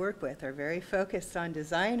groups that I work with are very focused on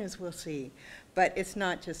design, as we'll see, but it's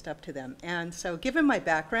not just up to them. And so given my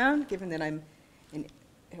background, given that I'm an,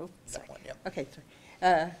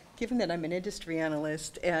 given that I'm an industry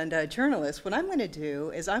analyst and a journalist, what I'm going to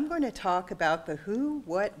do is I'm going to talk about the who,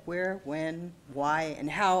 what, where, when, why,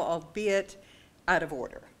 and how, albeit out of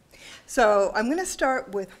order. So I'm going to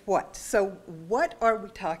start with what. So what are we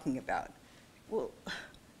talking about? Well,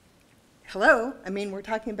 hello, I mean, we're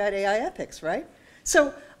talking about AI ethics, right?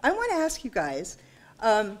 So I want to ask you guys,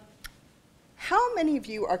 how many of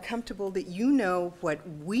you are comfortable that you know what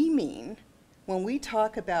we mean when we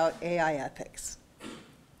talk about AI ethics?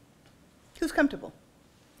 Who's comfortable?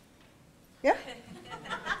 Yeah?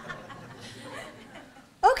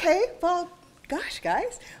 Okay, well, gosh,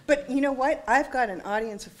 guys. But you know what? I've got an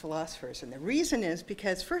audience of philosophers, and the reason is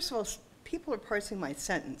because, first of all, people are parsing my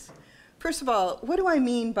sentence. First of all, what do I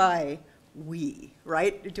mean by we,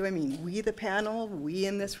 right? Do I mean we the panel, we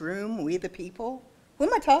in this room, we the people? What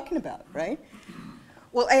am I talking about, right?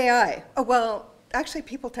 Well, AI. Oh, well, actually,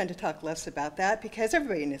 people tend to talk less about that because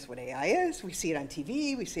everybody knows what AI is. We see it on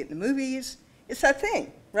TV, we see it in the movies. It's that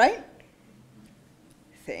thing, right?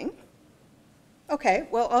 Thing? Okay,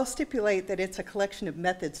 well, I'll stipulate that it's a collection of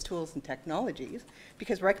methods, tools, and technologies,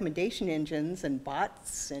 because recommendation engines and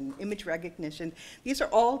bots and image recognition, these are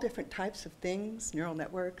all different types of things, neural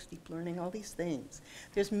networks, deep learning, all these things.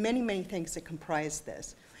 There's many, many things that comprise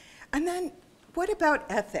this. And then, what about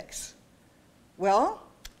ethics? Well,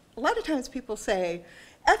 a lot of times people say,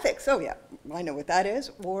 Ethics, oh yeah, I know what that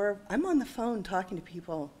is. Or I'm on the phone talking to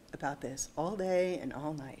people about this all day and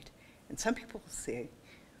all night. And some people say,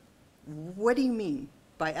 what do you mean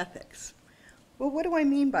by ethics? Well, what do I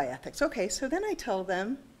mean by ethics? Okay, so then I tell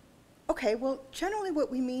them, okay, well, generally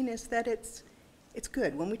what we mean is that it's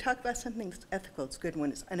good. When we talk about something that's ethical, it's good.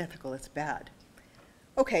 When it's unethical, it's bad.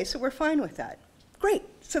 Okay, so we're fine with that. Great,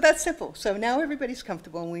 so that's simple. So now everybody's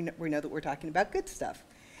comfortable and we know that we're talking about good stuff.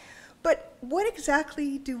 But what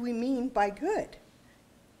exactly do we mean by good?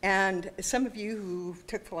 And some of you who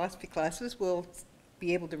took philosophy classes will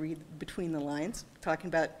be able to read between the lines, talking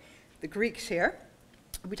about the Greeks here.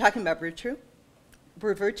 Are we talking about virtue?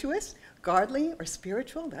 We're virtuous, godly, or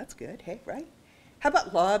spiritual? That's good, hey, right? How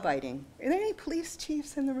about law-abiding? Are there any police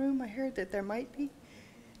chiefs in the room? I heard that there might be.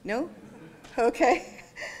 No? Okay.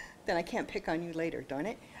 Then I can't pick on you later, darn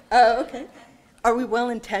it. Okay. Are we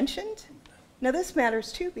well-intentioned? Now this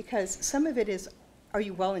matters too, because some of it is, are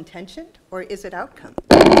you well-intentioned, or is it outcome?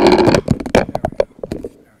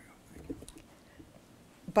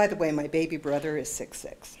 By the way, my baby brother is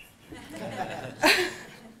 6'6".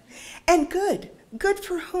 And good. Good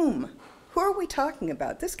for whom? Who are we talking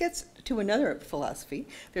about? This gets to another philosophy.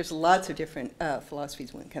 There's lots of different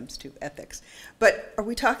philosophies when it comes to ethics. But are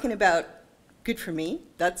we talking about good for me?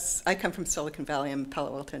 I come from Silicon Valley. I'm a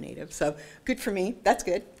Palo Alto native. So good for me, that's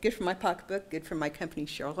good. Good for my pocketbook, good for my company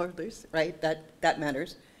shareholders, right? That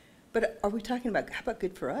matters. But are we talking about, how about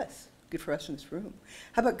good for us? Good for us in this room.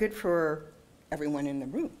 How about good for everyone in the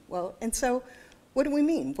room? Well, and so what do we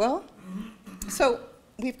mean? Well, so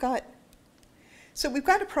we've got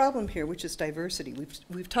a problem here, which is diversity.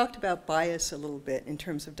 We've talked about bias a little bit in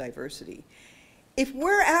terms of diversity. If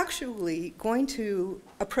we're actually going to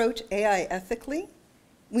approach AI ethically,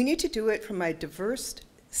 we need to do it from a diverse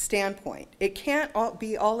standpoint. It can't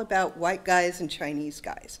be all about white guys and Chinese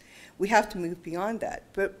guys. We have to move beyond that.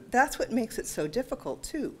 But that's what makes it so difficult,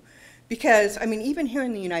 too. Because, I mean, even here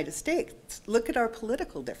in the United States, look at our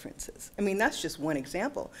political differences. I mean, that's just one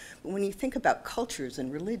example. But when you think about cultures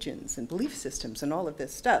and religions and belief systems and all of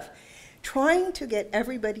this stuff, trying to get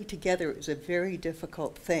everybody together is a very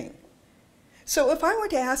difficult thing. So if I were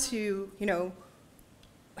to ask you,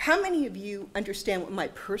 how many of you understand what my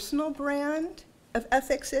personal brand of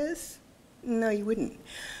ethics is? No, you wouldn't.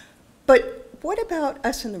 But what about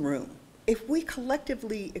us in the room? If we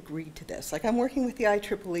collectively agreed to this, like I'm working with the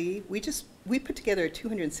IEEE, we put together a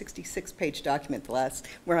 266-page document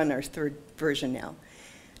we're on our 3rd version now,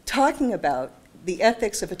 talking about the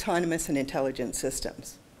ethics of autonomous and intelligent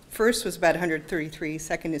systems. First was about 133,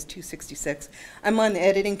 second is 266. I'm on the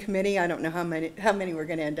editing committee. I don't know how many we're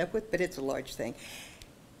going to end up with, but it's a large thing.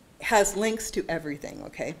 It has links to everything,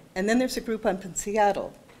 okay? And then there's a group up in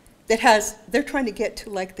Seattle that they're trying to get to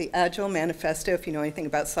like the Agile Manifesto, if you know anything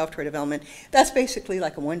about software development. That's basically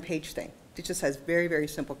like a one-page thing. It just has very, very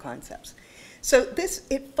simple concepts. So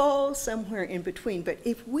it falls somewhere in between, but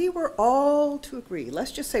if we were all to agree,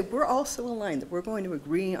 let's just say we're all so aligned that we're going to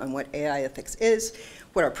agree on what AI ethics is,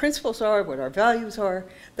 what our principles are, what our values are,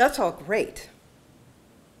 that's all great.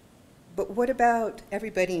 But what about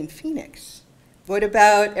everybody in Phoenix? What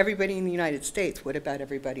about everybody in the United States? What about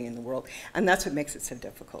everybody in the world? And that's what makes it so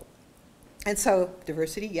difficult. And so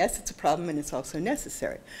diversity, yes, it's a problem and it's also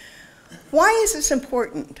necessary. Why is this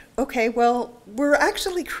important? Okay, well, we're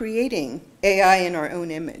actually creating AI in our own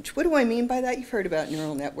image. What do I mean by that? You've heard about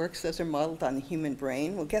neural networks. Those are modeled on the human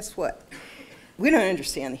brain. Well, guess what? We don't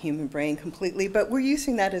understand the human brain completely, but we're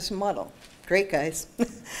using that as a model. Great, guys.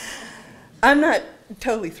 I'm not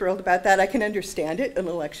totally thrilled about that. I can understand it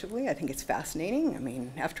intellectually. I think it's fascinating, I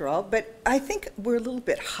mean, after all. But I think we're a little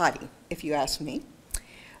bit haughty, if you ask me.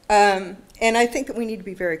 And I think that we need to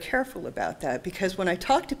be very careful about that, because when I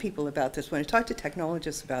talk to people about this, when I talk to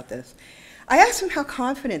technologists about this, I ask them how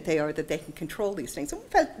confident they are that they can control these things. And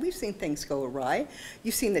we've seen things go awry.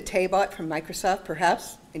 You've seen the Tay-bot from Microsoft,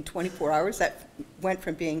 perhaps, in 24 hours. That went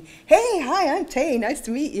from being, hey, hi, I'm Tay, nice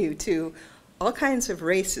to meet you, to all kinds of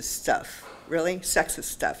racist stuff, really sexist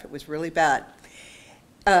stuff. It was really bad.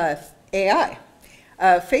 AI,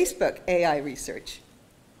 Facebook AI research.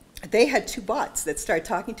 They had 2 bots that started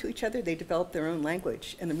talking to each other. They developed their own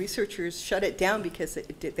language, and the researchers shut it down because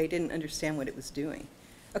they didn't understand what it was doing.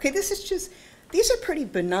 Okay, these are pretty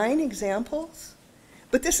benign examples,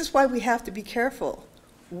 but this is why we have to be careful.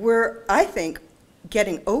 We're, I think,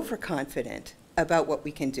 getting overconfident about what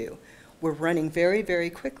we can do. We're running very,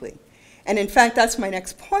 very quickly. And in fact, that's my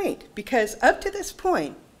next point, because up to this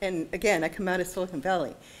point, and again, I come out of Silicon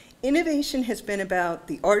Valley, innovation has been about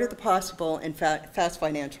the art of the possible and fast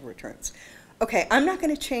financial returns. Okay, I'm not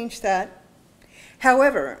going to change that.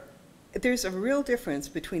 However, there's a real difference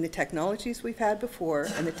between the technologies we've had before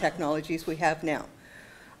and the technologies we have now.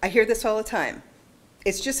 I hear this all the time.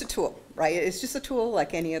 It's just a tool, right? It's just a tool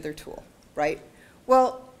like any other tool, right?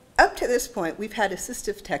 Well, up to this point, we've had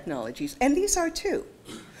assistive technologies, and these are too.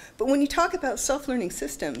 But when you talk about self-learning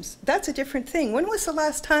systems, that's a different thing. When was the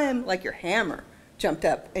last time, like, your hammer jumped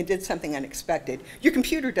up and did something unexpected? Your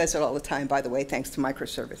computer does it all the time, by the way, thanks to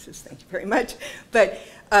microservices. Thank you very much. But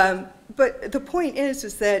the point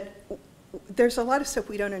is that there's a lot of stuff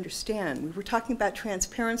we don't understand. We were talking about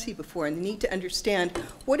transparency before and the need to understand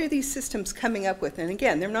what are these systems coming up with. And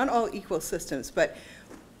again, they're not all equal systems, but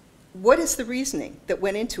what is the reasoning that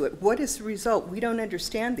went into it? What is the result? We don't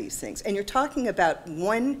understand these things. And you're talking about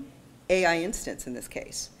one AI instance in this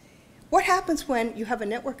case. What happens when you have a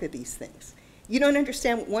network of these things? You don't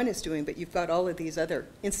understand what one is doing, but you've got all of these other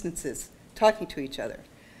instances talking to each other.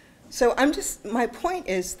 So my point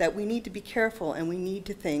is that we need to be careful and we need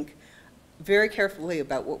to think very carefully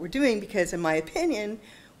about what we're doing, because in my opinion,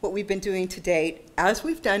 what we've been doing to date, as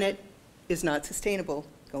we've done it, is not sustainable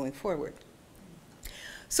going forward.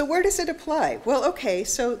 So where does it apply? Well, okay,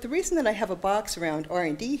 so the reason that I have a box around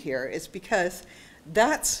R&D here is because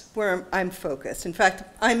that's where I'm focused. In fact,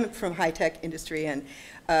 I'm from high-tech industry, and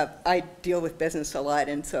I deal with business a lot,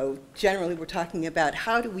 and so generally we're talking about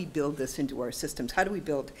how do we build this into our systems? How do we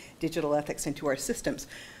build digital ethics into our systems?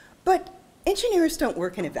 But engineers don't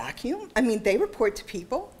work in a vacuum. I mean, they report to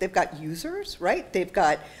people. They've got users, right? They've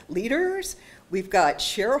got leaders. We've got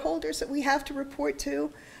shareholders that we have to report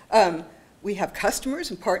to. We have customers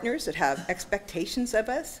and partners that have expectations of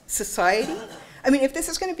us. Society. I mean, if this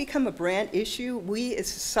is going to become a brand issue, we as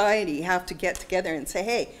society have to get together and say,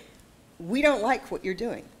 hey, we don't like what you're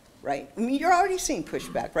doing, right? I mean, you're already seeing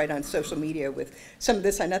pushback, right, on social media with some of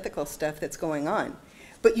this unethical stuff that's going on.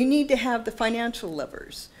 But you need to have the financial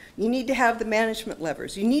levers. You need to have the management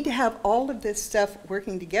levers. You need to have all of this stuff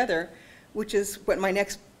working together, which is what my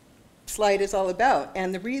next slide is all about.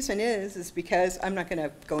 And the reason is because I'm not going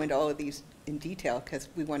to go into all of these in detail because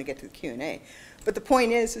we want to get to the Q&A. But the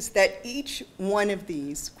point is that each one of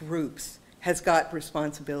these groups has got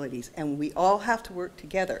responsibilities, and we all have to work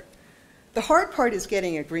together. The hard part is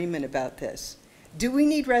getting agreement about this. Do we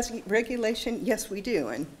need regulation? Yes, we do.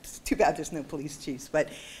 And it's too bad there's no police chiefs. But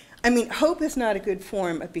I mean, hope is not a good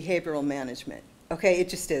form of behavioral management, okay? It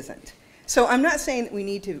just isn't. So I'm not saying that we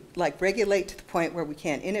need to like regulate to the point where we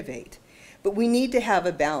can't innovate, but we need to have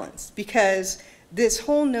a balance, because this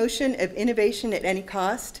whole notion of innovation at any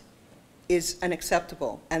cost is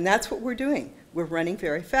unacceptable, and that's what we're doing. We're running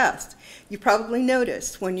very fast. You probably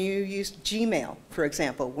noticed when you use Gmail, for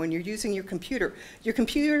example, when you're using your computer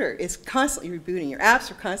is constantly rebooting, your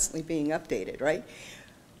apps are constantly being updated, right?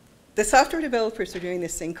 The software developers are doing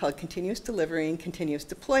this thing called continuous delivery and continuous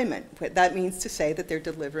deployment. What that means to say that they're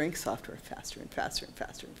delivering software faster and faster and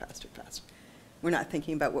faster and faster and faster. We're not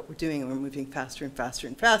thinking about what we're doing, and we're moving faster and faster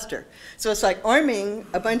and faster. So it's like arming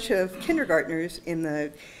a bunch of kindergartners in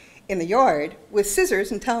the yard with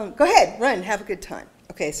scissors and telling them, go ahead, run, have a good time.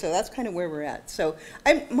 Okay, so that's kind of where we're at. So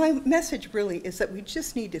my message really is that we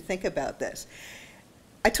just need to think about this.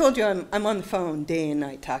 I told you I'm on the phone day and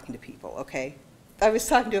night talking to people, okay? I was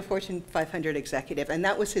talking to a Fortune 500 executive, and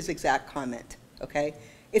that was his exact comment, okay?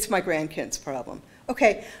 It's my grandkids' problem.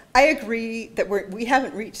 Okay, I agree that we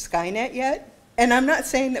haven't reached Skynet yet, and I'm not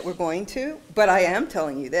saying that we're going to, but I am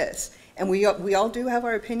telling you this, and we all do have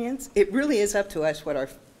our opinions. It really is up to us what our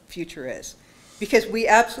future is, because we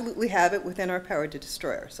absolutely have it within our power to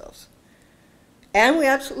destroy ourselves. And we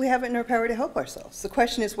absolutely have it in our power to help ourselves. The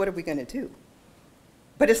question is, what are we going to do?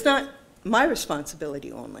 But it's not my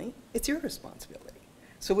responsibility only, it's your responsibility.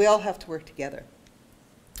 So we all have to work together.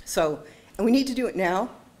 So, and we need to do it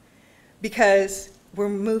now, because we're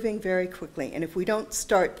moving very quickly. And if we don't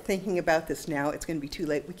start thinking about this now, it's going to be too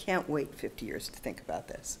late. We can't wait 50 years to think about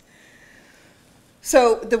this.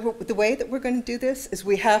 So the way that we're going to do this is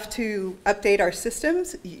we have to update our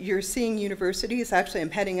systems. You're seeing universities. Actually,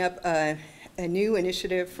 I'm heading up a new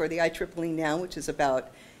initiative for the IEEE now, which is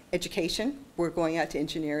about education. We're going out to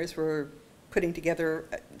engineers. We're putting together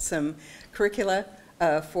some curricula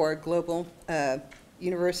for global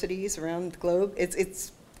universities around the globe.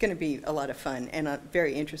 It's going to be a lot of fun and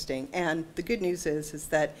very interesting. And the good news is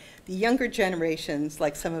that the younger generations,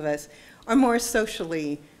 like some of us, are more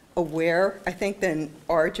socially aware, I think, than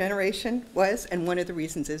our generation was. And one of the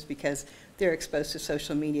reasons is because they're exposed to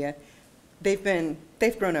social media. They've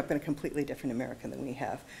grown up in a completely different America than we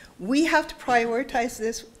have. We have to prioritize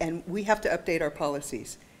this, and we have to update our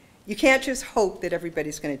policies. You can't just hope that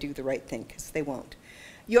everybody's going to do the right thing, because they won't.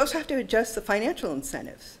 You also have to adjust the financial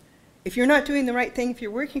incentives. If you're not doing the right thing, if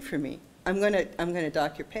you're working for me, I'm going to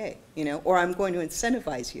dock your pay, you know, or I'm going to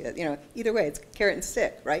incentivize you, you know, either way, it's carrot and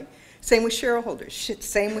stick, right? Same with shareholders,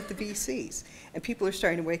 same with the VCs, and people are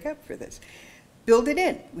starting to wake up for this. Build it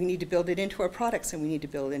in. We need to build it into our products, and we need to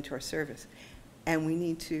build it into our service. And we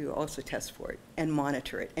need to also test for it and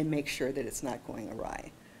monitor it and make sure that it's not going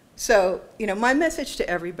awry. So, you know, my message to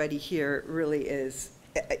everybody here really is,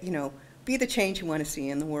 you know, be the change you want to see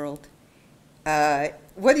in the world.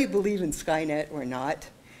 Whether you believe in Skynet or not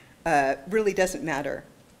really doesn't matter.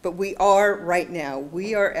 But we are right now,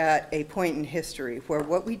 we are at a point in history where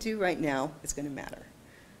what we do right now is going to matter.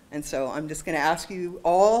 And so I'm just going to ask you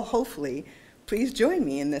all, hopefully, please join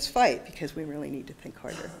me in this fight because we really need to think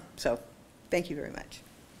harder. So thank you very much.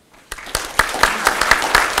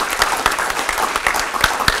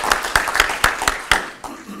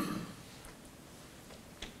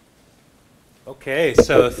 Okay,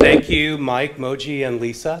 so thank you, Mike, Moji, and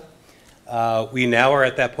Lisa. We now are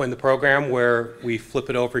at that point in the program where we flip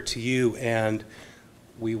it over to you and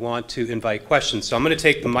we want to invite questions. So I'm going to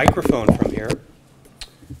take the microphone from here,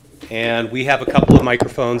 and we have a couple of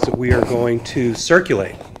microphones that we are going to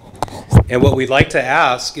circulate. And what we'd like to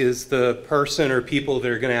ask is the person or people that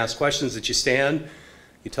are going to ask questions that you stand,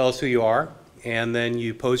 you tell us who you are, and then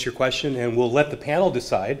you pose your question, and we'll let the panel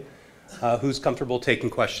decide who's comfortable taking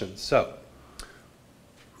questions. So,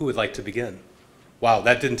 who would like to begin? Wow,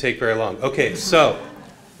 that didn't take very long. Okay, so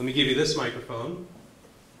let me give you this microphone.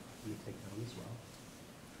 Let me take that one as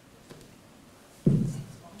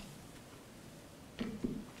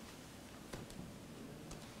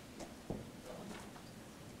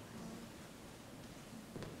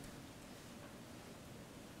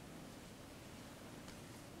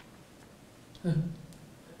well.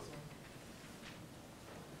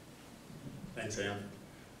 Thanks, Ann.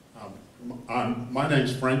 My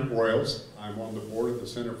name's Frank Broyles. I'm on the board of the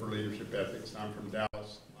Center for Leadership Ethics. I'm from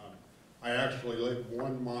Dallas. I actually live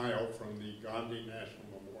 1 mile from the Gandhi National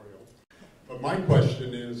Memorial. But my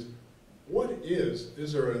question is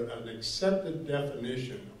there an accepted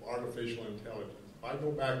definition of artificial intelligence? If I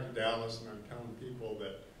go back to Dallas and I'm telling people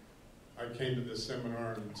that I came to this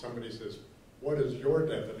seminar and somebody says, what is your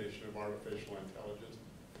definition of artificial intelligence?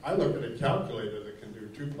 I look at a calculator that can do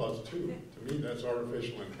 2 + 2. To me, that's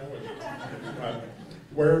artificial intelligence.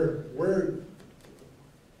 Where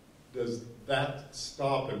does that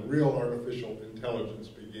stop and real artificial intelligence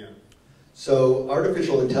begin? So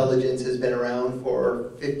artificial intelligence has been around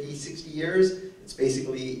for 50, 60 years. It's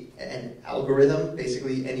basically an algorithm,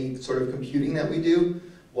 basically any sort of computing that we do.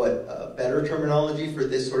 What better terminology for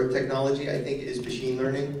this sort of technology, I think, is machine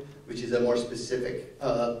learning, which is a more specific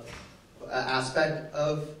aspect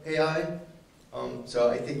of AI. So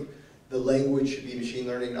I think the language should be machine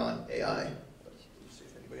learning, not AI. See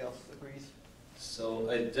if anybody else agrees. So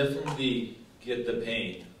I definitely get the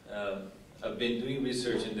pain. I've been doing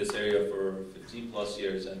research in this area for 15+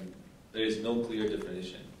 years, and there is no clear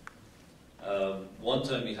definition. One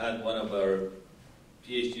time we had one of our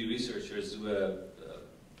PhD researchers do a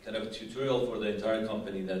kind of tutorial for the entire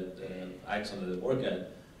company that Axon that I work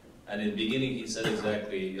at. And in the beginning he said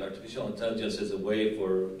exactly, artificial intelligence is a way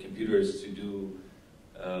for computers to do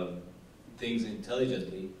things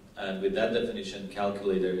intelligently, and with that definition,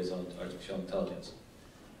 calculator is on artificial intelligence.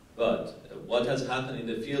 But what has happened in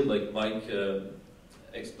the field, like Mike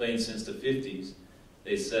explained since the 50s,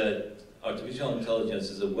 they said artificial intelligence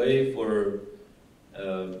is a way for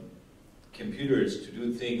computers to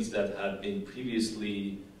do things that had been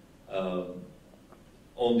previously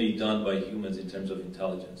only done by humans in terms of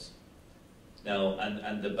intelligence. Now,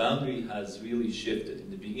 and the boundary has really shifted. In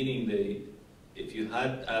the beginning, if you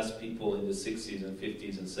had asked people in the 60s and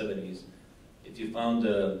 50s and 70s, if you found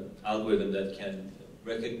an algorithm that can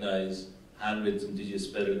recognize handwritten digits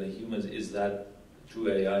better than humans, is that true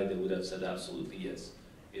AI? They would have said absolutely yes.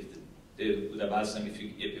 If they would have asked them if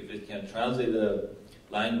it can translate the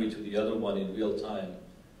language to the other one in real time,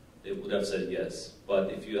 they would have said yes.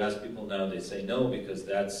 But if you ask people now, they say no, because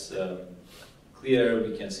that's clear,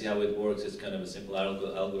 we can see how it works, it's kind of a simple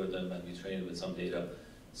algorithm, and we train it with some data.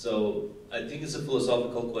 So I think it's a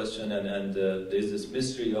philosophical question, and there's this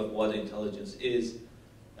mystery of what intelligence is.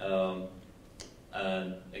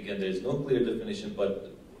 And again, there's no clear definition,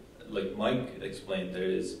 but like Mike explained, there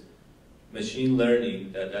is machine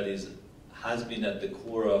learning that has been at the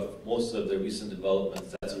core of most of the recent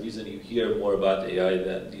developments. That's the reason you hear more about AI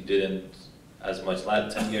than you didn't as much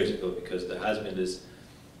 10 years ago, because there has been this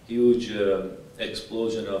huge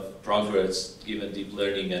explosion of progress given deep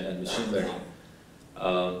learning and machine learning.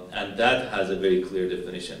 And that has a very clear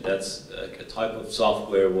definition. That's a type of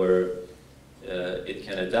software where it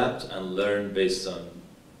can adapt and learn based on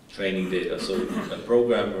training data. So a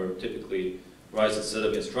programmer typically writes a set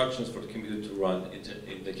of instructions for the computer to run.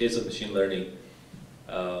 In the case of machine learning,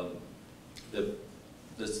 the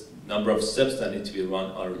number of steps that need to be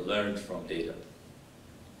run are learned from data.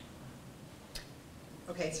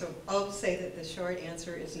 Okay, so I'll say that the short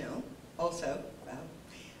answer is no, also.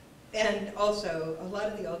 And also, a lot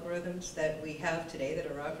of the algorithms that we have today that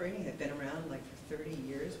are operating have been around like for 30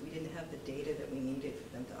 years. We didn't have the data that we needed for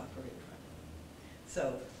them to operate properly.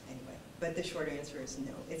 So anyway, but the short answer is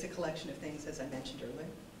no. It's a collection of things, as I mentioned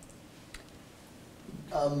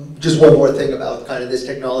earlier. Just one more thing about kind of this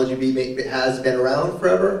technology it has been around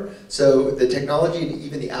forever. So the technology and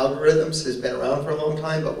even the algorithms has been around for a long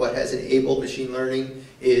time, but what has enabled machine learning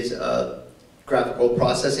is graphical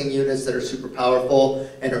processing units that are super powerful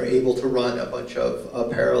and are able to run a bunch of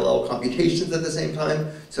parallel computations at the same time.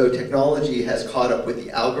 So technology has caught up with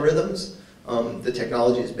the algorithms. The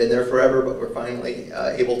technology has been there forever, but we're finally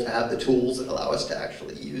able to have the tools that allow us to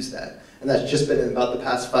actually use that. And that's just been in about the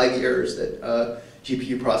past 5 years that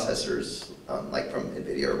GPU processors, like from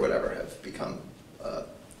NVIDIA or whatever, have become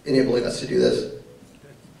enabling us to do this.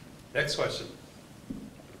 Next question.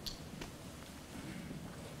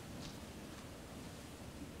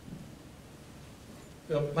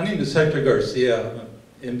 My name is Hector Garcia. I'm an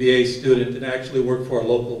MBA student and actually work for a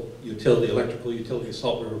local utility, electrical utility,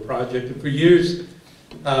 Salt River Project. And for years,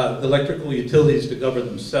 the electrical utilities to govern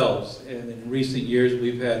themselves. And in recent years,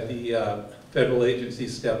 we've had the federal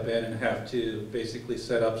agencies step in and have to basically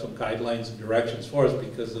set up some guidelines and directions for us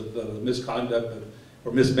because of the misconduct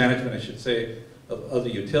or mismanagement, I should say, of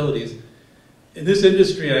the utilities. In this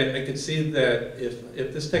industry, I could see that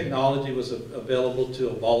if this technology was available to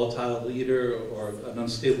a volatile leader or an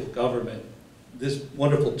unstable government, this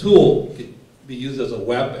wonderful tool could be used as a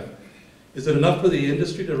weapon. Is it enough for the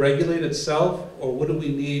industry to regulate itself, or what do we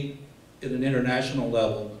need at an international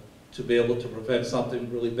level to be able to prevent something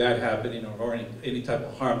really bad happening or any type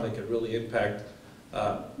of harm that could really impact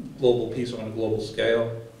global peace on a global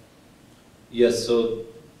scale? Yes, so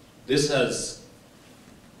this has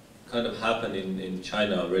kind of happened in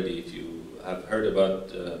China already. If you have heard about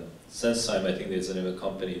SenseTime, I think there's the name of a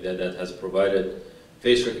company that has provided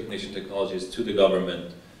face recognition technologies to the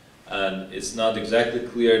government. And it's not exactly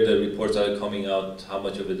clear, the reports that are coming out, how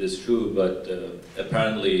much of it is true, but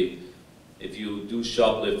apparently if you do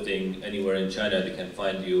shoplifting anywhere in China, they can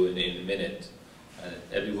find you in a minute.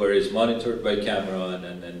 Everywhere is monitored by camera,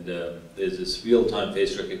 and there's this real-time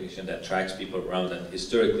face recognition that tracks people around, and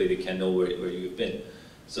historically they can know where you've been.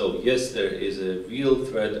 So yes, there is a real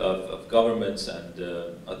threat of governments and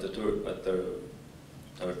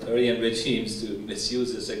authoritarian regimes to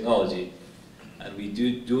misuse this technology, and we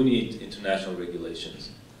do need international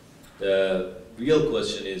regulations. The real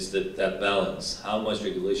question is that balance. How much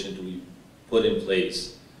regulation do we put in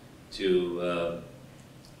place to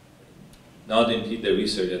not impede the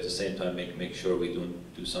research, at the same time make sure we don't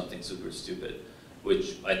do something super stupid,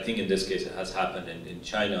 which I think in this case it has happened in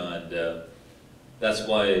China, and that's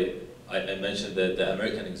why I mentioned the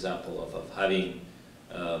American example of having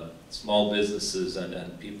small businesses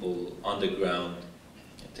and people on the ground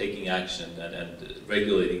taking action and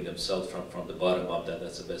regulating themselves from the bottom up.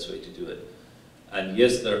 That's the best way to do it. And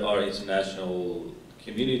yes, there are international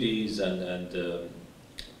communities and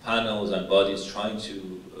panels and bodies trying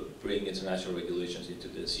to bring international regulations into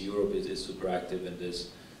this. Europe is super active in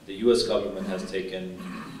this. The US government has taken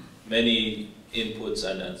many inputs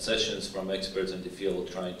and sessions from experts in the field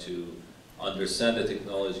trying to understand the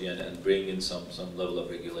technology and bring in some level of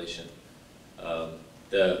regulation.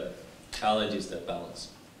 The challenge is that balance.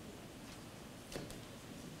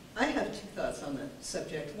 I have two thoughts on the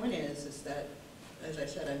subject. One is that, as I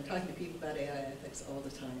said, I'm talking to people about AI ethics all the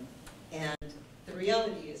time. And the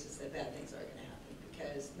reality is that bad things are going to happen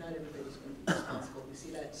because not everybody's going to be responsible. We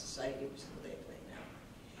see that in society every single day playing out.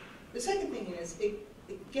 The second thing is it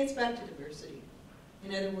gets back to diversity.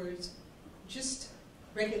 In other words, just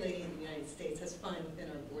regulating in the United States, that's fine within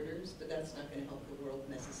our borders, but that's not going to help the world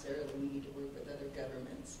necessarily. We need to work with other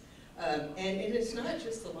governments. And it is not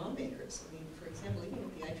just the lawmakers. I mean, for example, even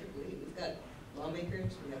with the IEEE, we've got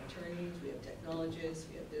lawmakers, we have attorneys, we have technologists,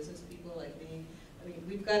 we have business people like me. I mean,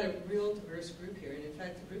 we've got a real diverse group here. And in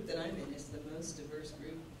fact, the group that I'm in is the most diverse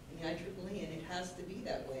group in the IEEE, and it has to be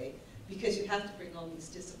that way because you have to bring all these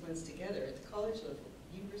disciplines together at the college level,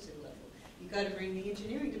 university level. You've got to bring the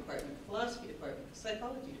engineering department, the philosophy department, the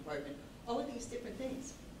psychology department, all of these different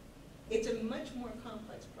things. It's a much more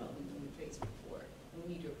complex problem than we faced before, and we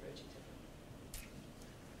need to approach it differently.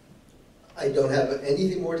 I don't have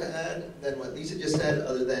anything more to add than what Lisa just said,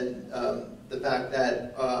 other than the fact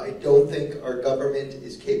that I don't think our government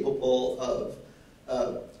is capable of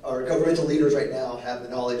our governmental leaders right now have the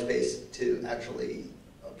knowledge base to actually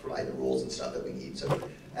provide the rules and stuff that we need. So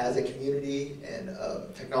as a community and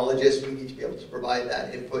technologists, we need to be able to provide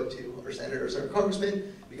that input to our senators and our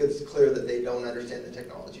congressmen, because it's clear that they don't understand the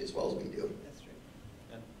technology as well as we do. That's true.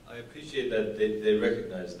 And I appreciate that they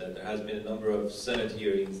recognize that there has been a number of Senate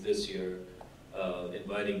hearings this year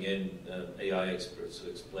inviting in AI experts to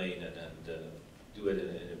explain and do it in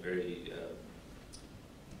a very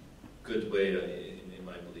good way. In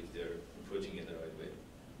my belief, they're approaching it the right way.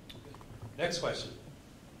 Next question.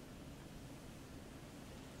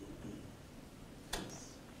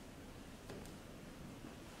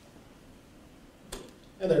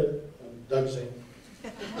 Hi there, I'm Doug Zink.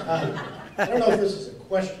 I don't know if this is a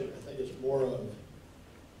question. I think it's more of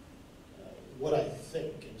what I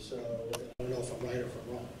think, and so I don't know if I'm right or if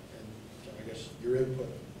I'm wrong. And so I guess your input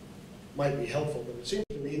might be helpful, but it seems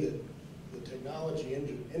to me that the technology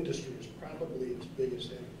industry is probably its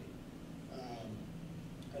biggest enemy.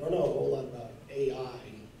 I don't know a whole lot about AI,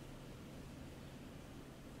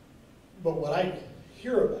 but what I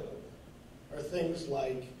hear about are things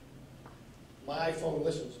like my iPhone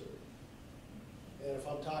listens to it. And if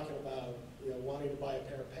I'm talking about, wanting to buy a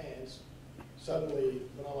pair of pants, suddenly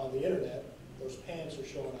when I'm on the internet, those pants are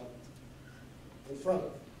showing up in front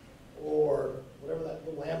of me. Or whatever that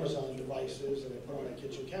little Amazon device is that I put on my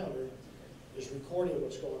kitchen counter is recording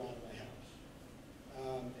what's going on in my house.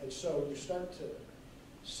 And so you start to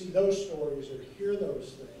see those stories or hear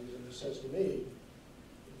those things, and it says to me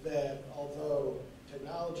that although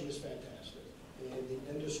technology is fantastic and the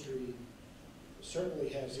industry certainly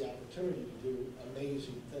has the opportunity to do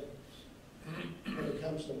amazing things, when it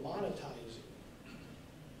comes to monetizing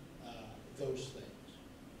those things,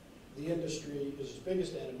 the industry is its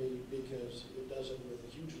biggest enemy because it does it with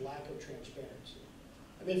a huge lack of transparency.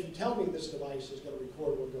 I mean, if you tell me this device is going to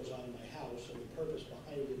record what goes on in my house and the purpose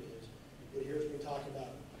behind it is, it hears me talk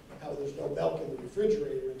about how there's no milk in the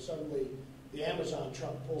refrigerator and suddenly the Amazon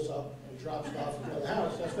truck pulls up and drops it off in front of the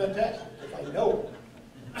house, that's fantastic if I know it.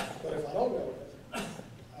 But if I don't know it,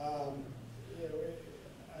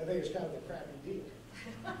 I think it's kind of a crappy deal.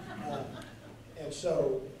 And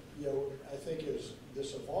so, I think as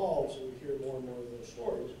this evolves and we hear more and more of those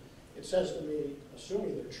stories, it says to me,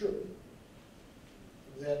 assuming they're true,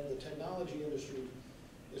 that the technology industry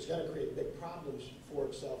is going to create big problems for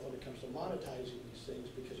itself when it comes to monetizing these things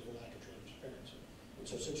because of a lack of transparency. And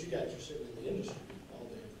so since you guys are sitting in the industry all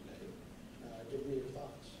day, every day, give me your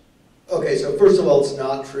thoughts. Okay, so first of all, it's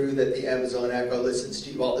not true that the Amazon Echo listens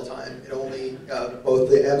to you all the time. It only, both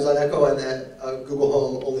the Amazon Echo and the Google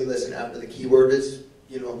Home only listen after the keyword is,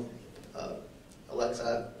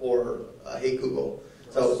 Alexa or Hey Google.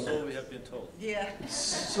 So we have been told. Yeah.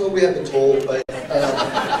 So we have been told, but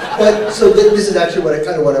this is actually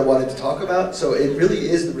what I wanted to talk about. So it really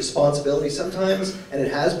is the responsibility sometimes, and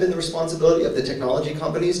it has been the responsibility of the technology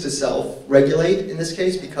companies to self-regulate in this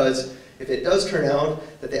case, because if it does turn out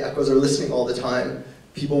that the echoes are listening all the time,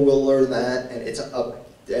 people will learn that, and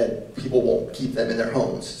people won't keep them in their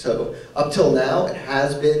homes. So up till now, it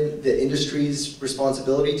has been the industry's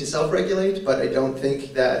responsibility to self-regulate, but I don't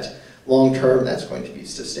think that long-term that's going to be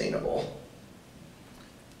sustainable.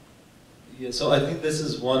 Yeah, so I think this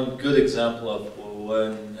is one good example of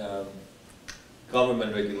when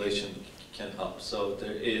government regulation can help. So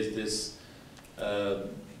there is this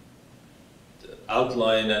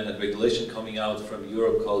outline and regulation coming out from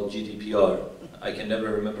Europe called GDPR. I can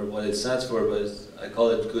never remember what it stands for, but I call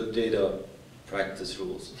it Good Data Practice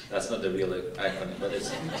Rules. That's not the real acronym, but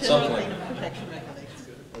it's something like that. Protection Regulations.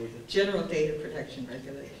 General Data Protection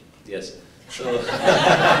Regulations. Yes. So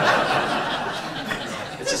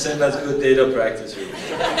it's the same as Good Data Practice Rules.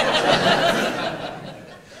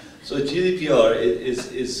 So GDPR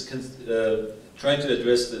is trying to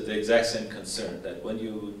address the exact same concern, that when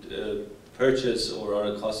you purchase or are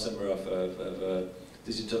a customer of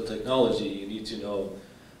digital technology, you need to know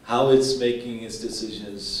how it's making its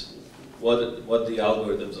decisions, what the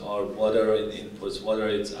algorithms are, what are its inputs, what are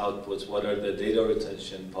its outputs, what are the data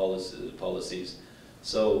retention policies.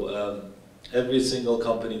 So every single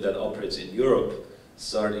company that operates in Europe,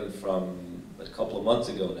 starting from a couple of months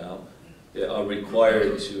ago now, they are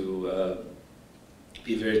required to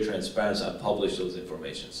be very transparent and publish those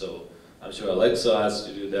information. So I'm sure Alexa has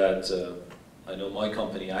to do that. I know my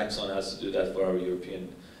company, Axon, has to do that for our European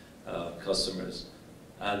customers.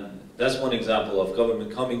 And that's one example of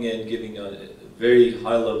government coming in, giving a very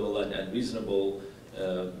high level and reasonable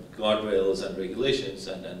guardrails and regulations,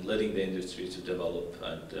 and letting the industry to develop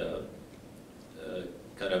and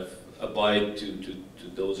kind of abide to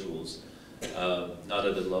those rules, not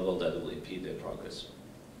at the level that will impede their progress.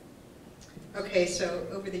 Okay, so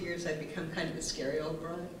over the years I've become kind of a scary old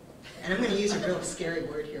broad. And I'm going to use a real scary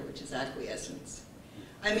word here, which is acquiescence.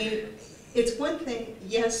 I mean, it's one thing,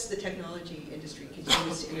 yes, the technology industry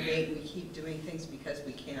continues to innovate and we keep doing things because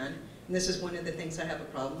we can. And this is one of the things I have a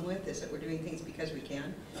problem with, is that we're doing things because we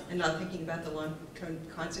can and not thinking about the long-term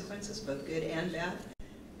consequences, both good and bad.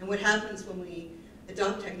 And what happens when we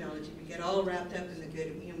adopt technology, we get all wrapped up in the good.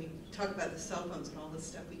 And we talk about the cell phones and all the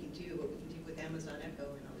stuff we can do, what we can do with Amazon Echo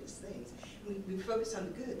and all these things. And we focus on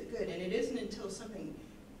the good. And it isn't until something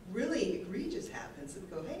really egregious happens that we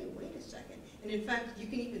go, hey, wait a second. And in fact, you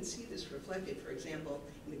can even see this reflected, for example,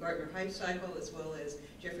 in the Gartner Hype Cycle, as well as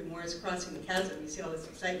Jeffrey Morris crossing the chasm. You see all this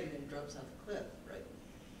excitement and it drops off a cliff, right?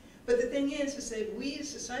 But the thing is that we as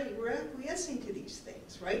society, we're acquiescing to these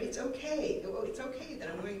things, right? It's okay. It's okay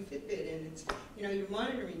that I'm wearing a Fitbit and it's, you know, you're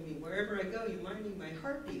monitoring me wherever I go. You're monitoring my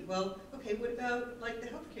heartbeat. Well, okay, what about like the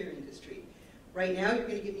healthcare industry? Right now, you're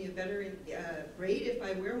going to give me a better rate if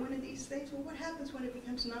I wear one of these things? Well, what happens when it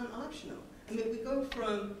becomes non-optional? I mean, we go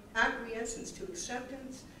from acquiescence to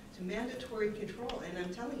acceptance to mandatory control, and I'm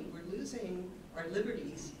telling you, we're losing our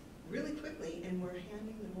liberties really quickly, and we're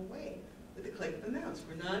handing them away with the click of a mouse.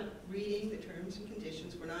 We're not reading the terms and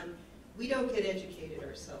conditions. We don't get educated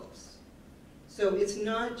ourselves. So it's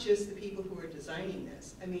not just the people who are designing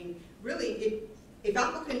this. I mean, really, if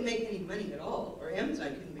Apple couldn't make any money at all, or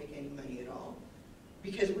Amazon couldn't make any money at all,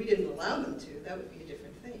 because we didn't allow them to, that would be a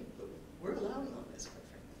different thing. But we're allowing all this, quite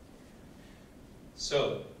frankly.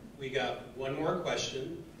 So we got one more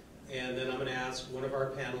question, and then I'm going to ask one of our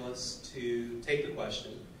panelists to take the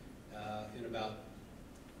question in about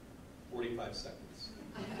 45 seconds.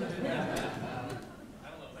 I don't know if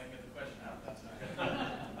I can get the question out. That's not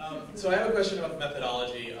good. So I have a question about the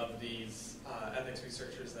methodology of these ethics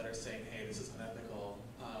researchers that are saying, hey, this is unethical.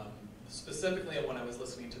 Specifically, when I was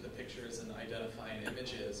listening to the pictures and identifying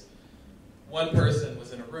images, one person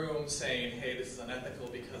was in a room saying, hey, this is unethical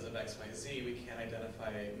because of X, Y, Z. We can't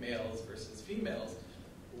identify males versus females.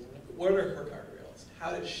 What are her guardrails?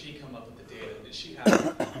 How did she come up with the data? Did she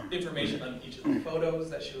have information on each of the photos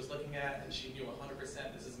that she was looking at, and she knew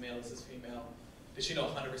 100% this is male, this is female? Did she know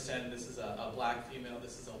 100% this is a black female,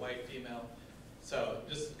 this is a white female? So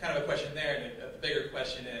just kind of a question there, and a bigger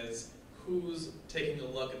question is, who's taking a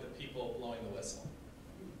look at the people blowing the whistle?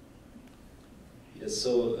 Yes,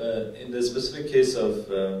 so in the specific case of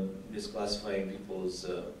misclassifying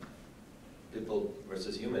people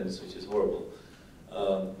versus humans, which is horrible,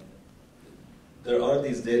 there are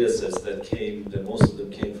these data sets that most of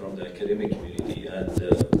them came from the academic community, and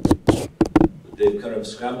they've kind of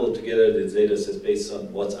scrambled together these data sets based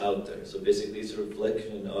on what's out there. So basically it's a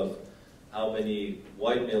reflection of how many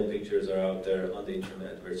white male pictures are out there on the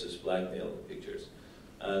internet versus black male pictures.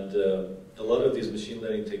 And a lot of these machine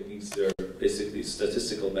learning techniques are basically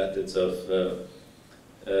statistical methods of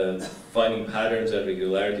finding patterns and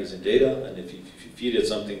regularities in data, and if you feed it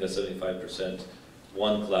something that's 75%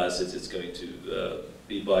 one class, it's going to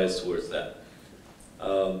be biased towards that.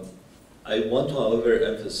 I want to, however,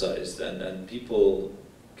 emphasize that, and people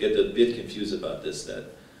get a bit confused about this, that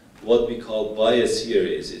what we call bias here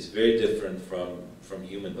is very different from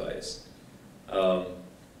human bias. To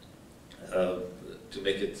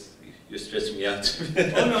make it, you're stressing me out. Oh,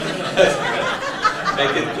 no.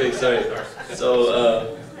 Make it quick, sorry.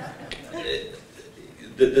 So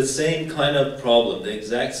the same kind of problem, the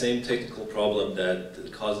exact same technical problem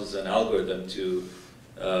that causes an algorithm to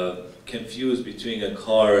confuse between a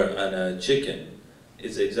car and a chicken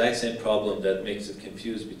is the exact same problem that makes it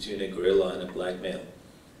confuse between a gorilla and a black male.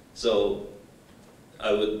 So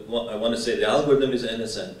I want to say the algorithm is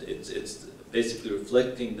innocent. It's basically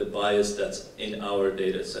reflecting the bias that's in our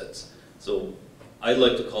data sets. So I'd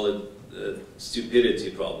like to call it the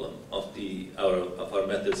stupidity problem of our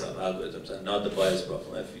methods of algorithms, and not the bias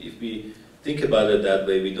problem. If we think about it that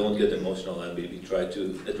way, we don't get emotional, and we try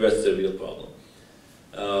to address the real problem.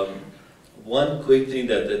 One quick thing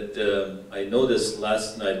that I noticed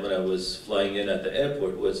last night when I was flying in at the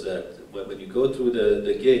airport was that when you go through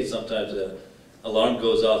the gate, sometimes an alarm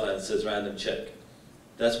goes off and it says random check.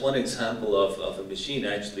 That's one example of a machine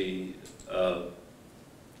actually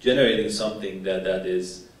generating something that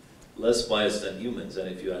is less biased than humans. And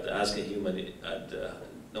if you had to ask a human,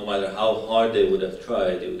 no matter how hard they would have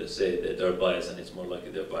tried, they would have said that they're biased, and it's more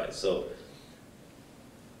likely they're biased. So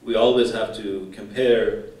we always have to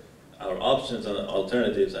compare our options and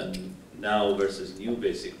alternatives, and now versus new,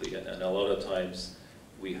 basically. And a lot of times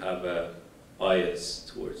we have a bias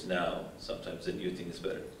towards now. Sometimes the new thing is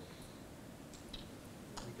better.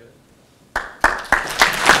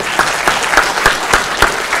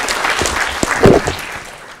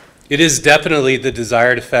 It is definitely the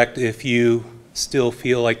desired effect if you still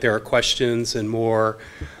feel like there are questions and more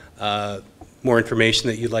information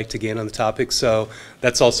that you'd like to gain on the topic. So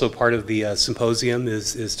that's also part of the symposium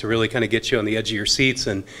is to really kind of get you on the edge of your seats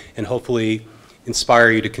and hopefully inspire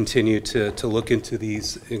you to continue to look into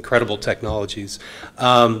these incredible technologies.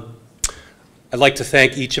 I'd like to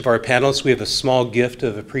thank each of our panelists. We have a small gift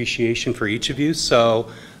of appreciation for each of you. So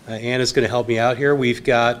Anna's going to help me out here. We've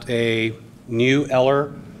got a new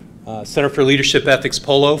Eller Center for Leadership Ethics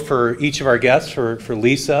polo for each of our guests, for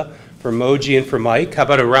Lisa, for Moji, and for Mike. How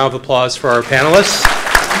about a round of applause for our panelists?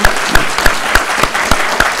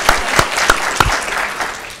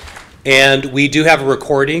 And we do have a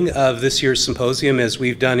recording of this year's symposium, as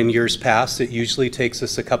we've done in years past. It usually takes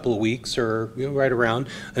us a couple of weeks or right around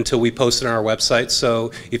until we post it on our website.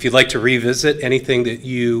 So if you'd like to revisit anything that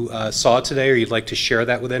you saw today, or you'd like to share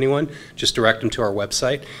that with anyone, just direct them to our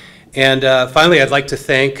website. And finally, I'd like to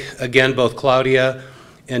thank again both Claudia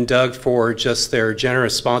and Doug for just their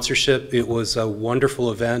generous sponsorship. It was a wonderful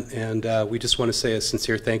event, and we just want to say a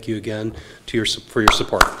sincere thank you again to for your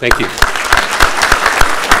support. Thank you.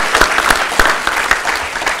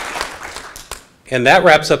 And that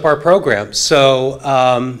wraps up our program.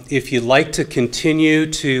 So if you'd like to continue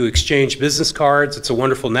to exchange business cards, it's a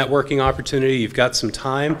wonderful networking opportunity. You've got some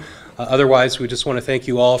time. Otherwise, we just want to thank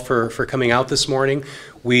you all for coming out this morning.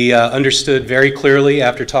 We understood very clearly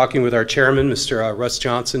after talking with our chairman, Mr. Russ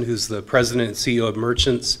Johnson, who's the president and CEO of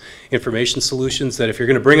Merchants Information Solutions, that if you're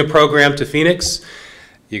going to bring a program to Phoenix,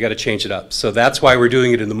 you got to change it up. So that's why we're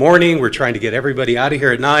doing it in the morning. We're trying to get everybody out of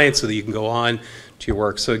here at 9 so that you can go on to your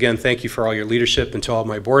work. So again, thank you for all your leadership, and to all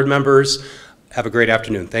my board members, have a great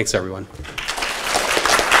afternoon. Thanks, everyone.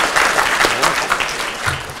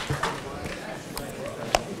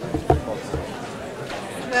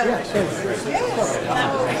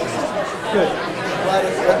 Good. Glad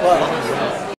it went well.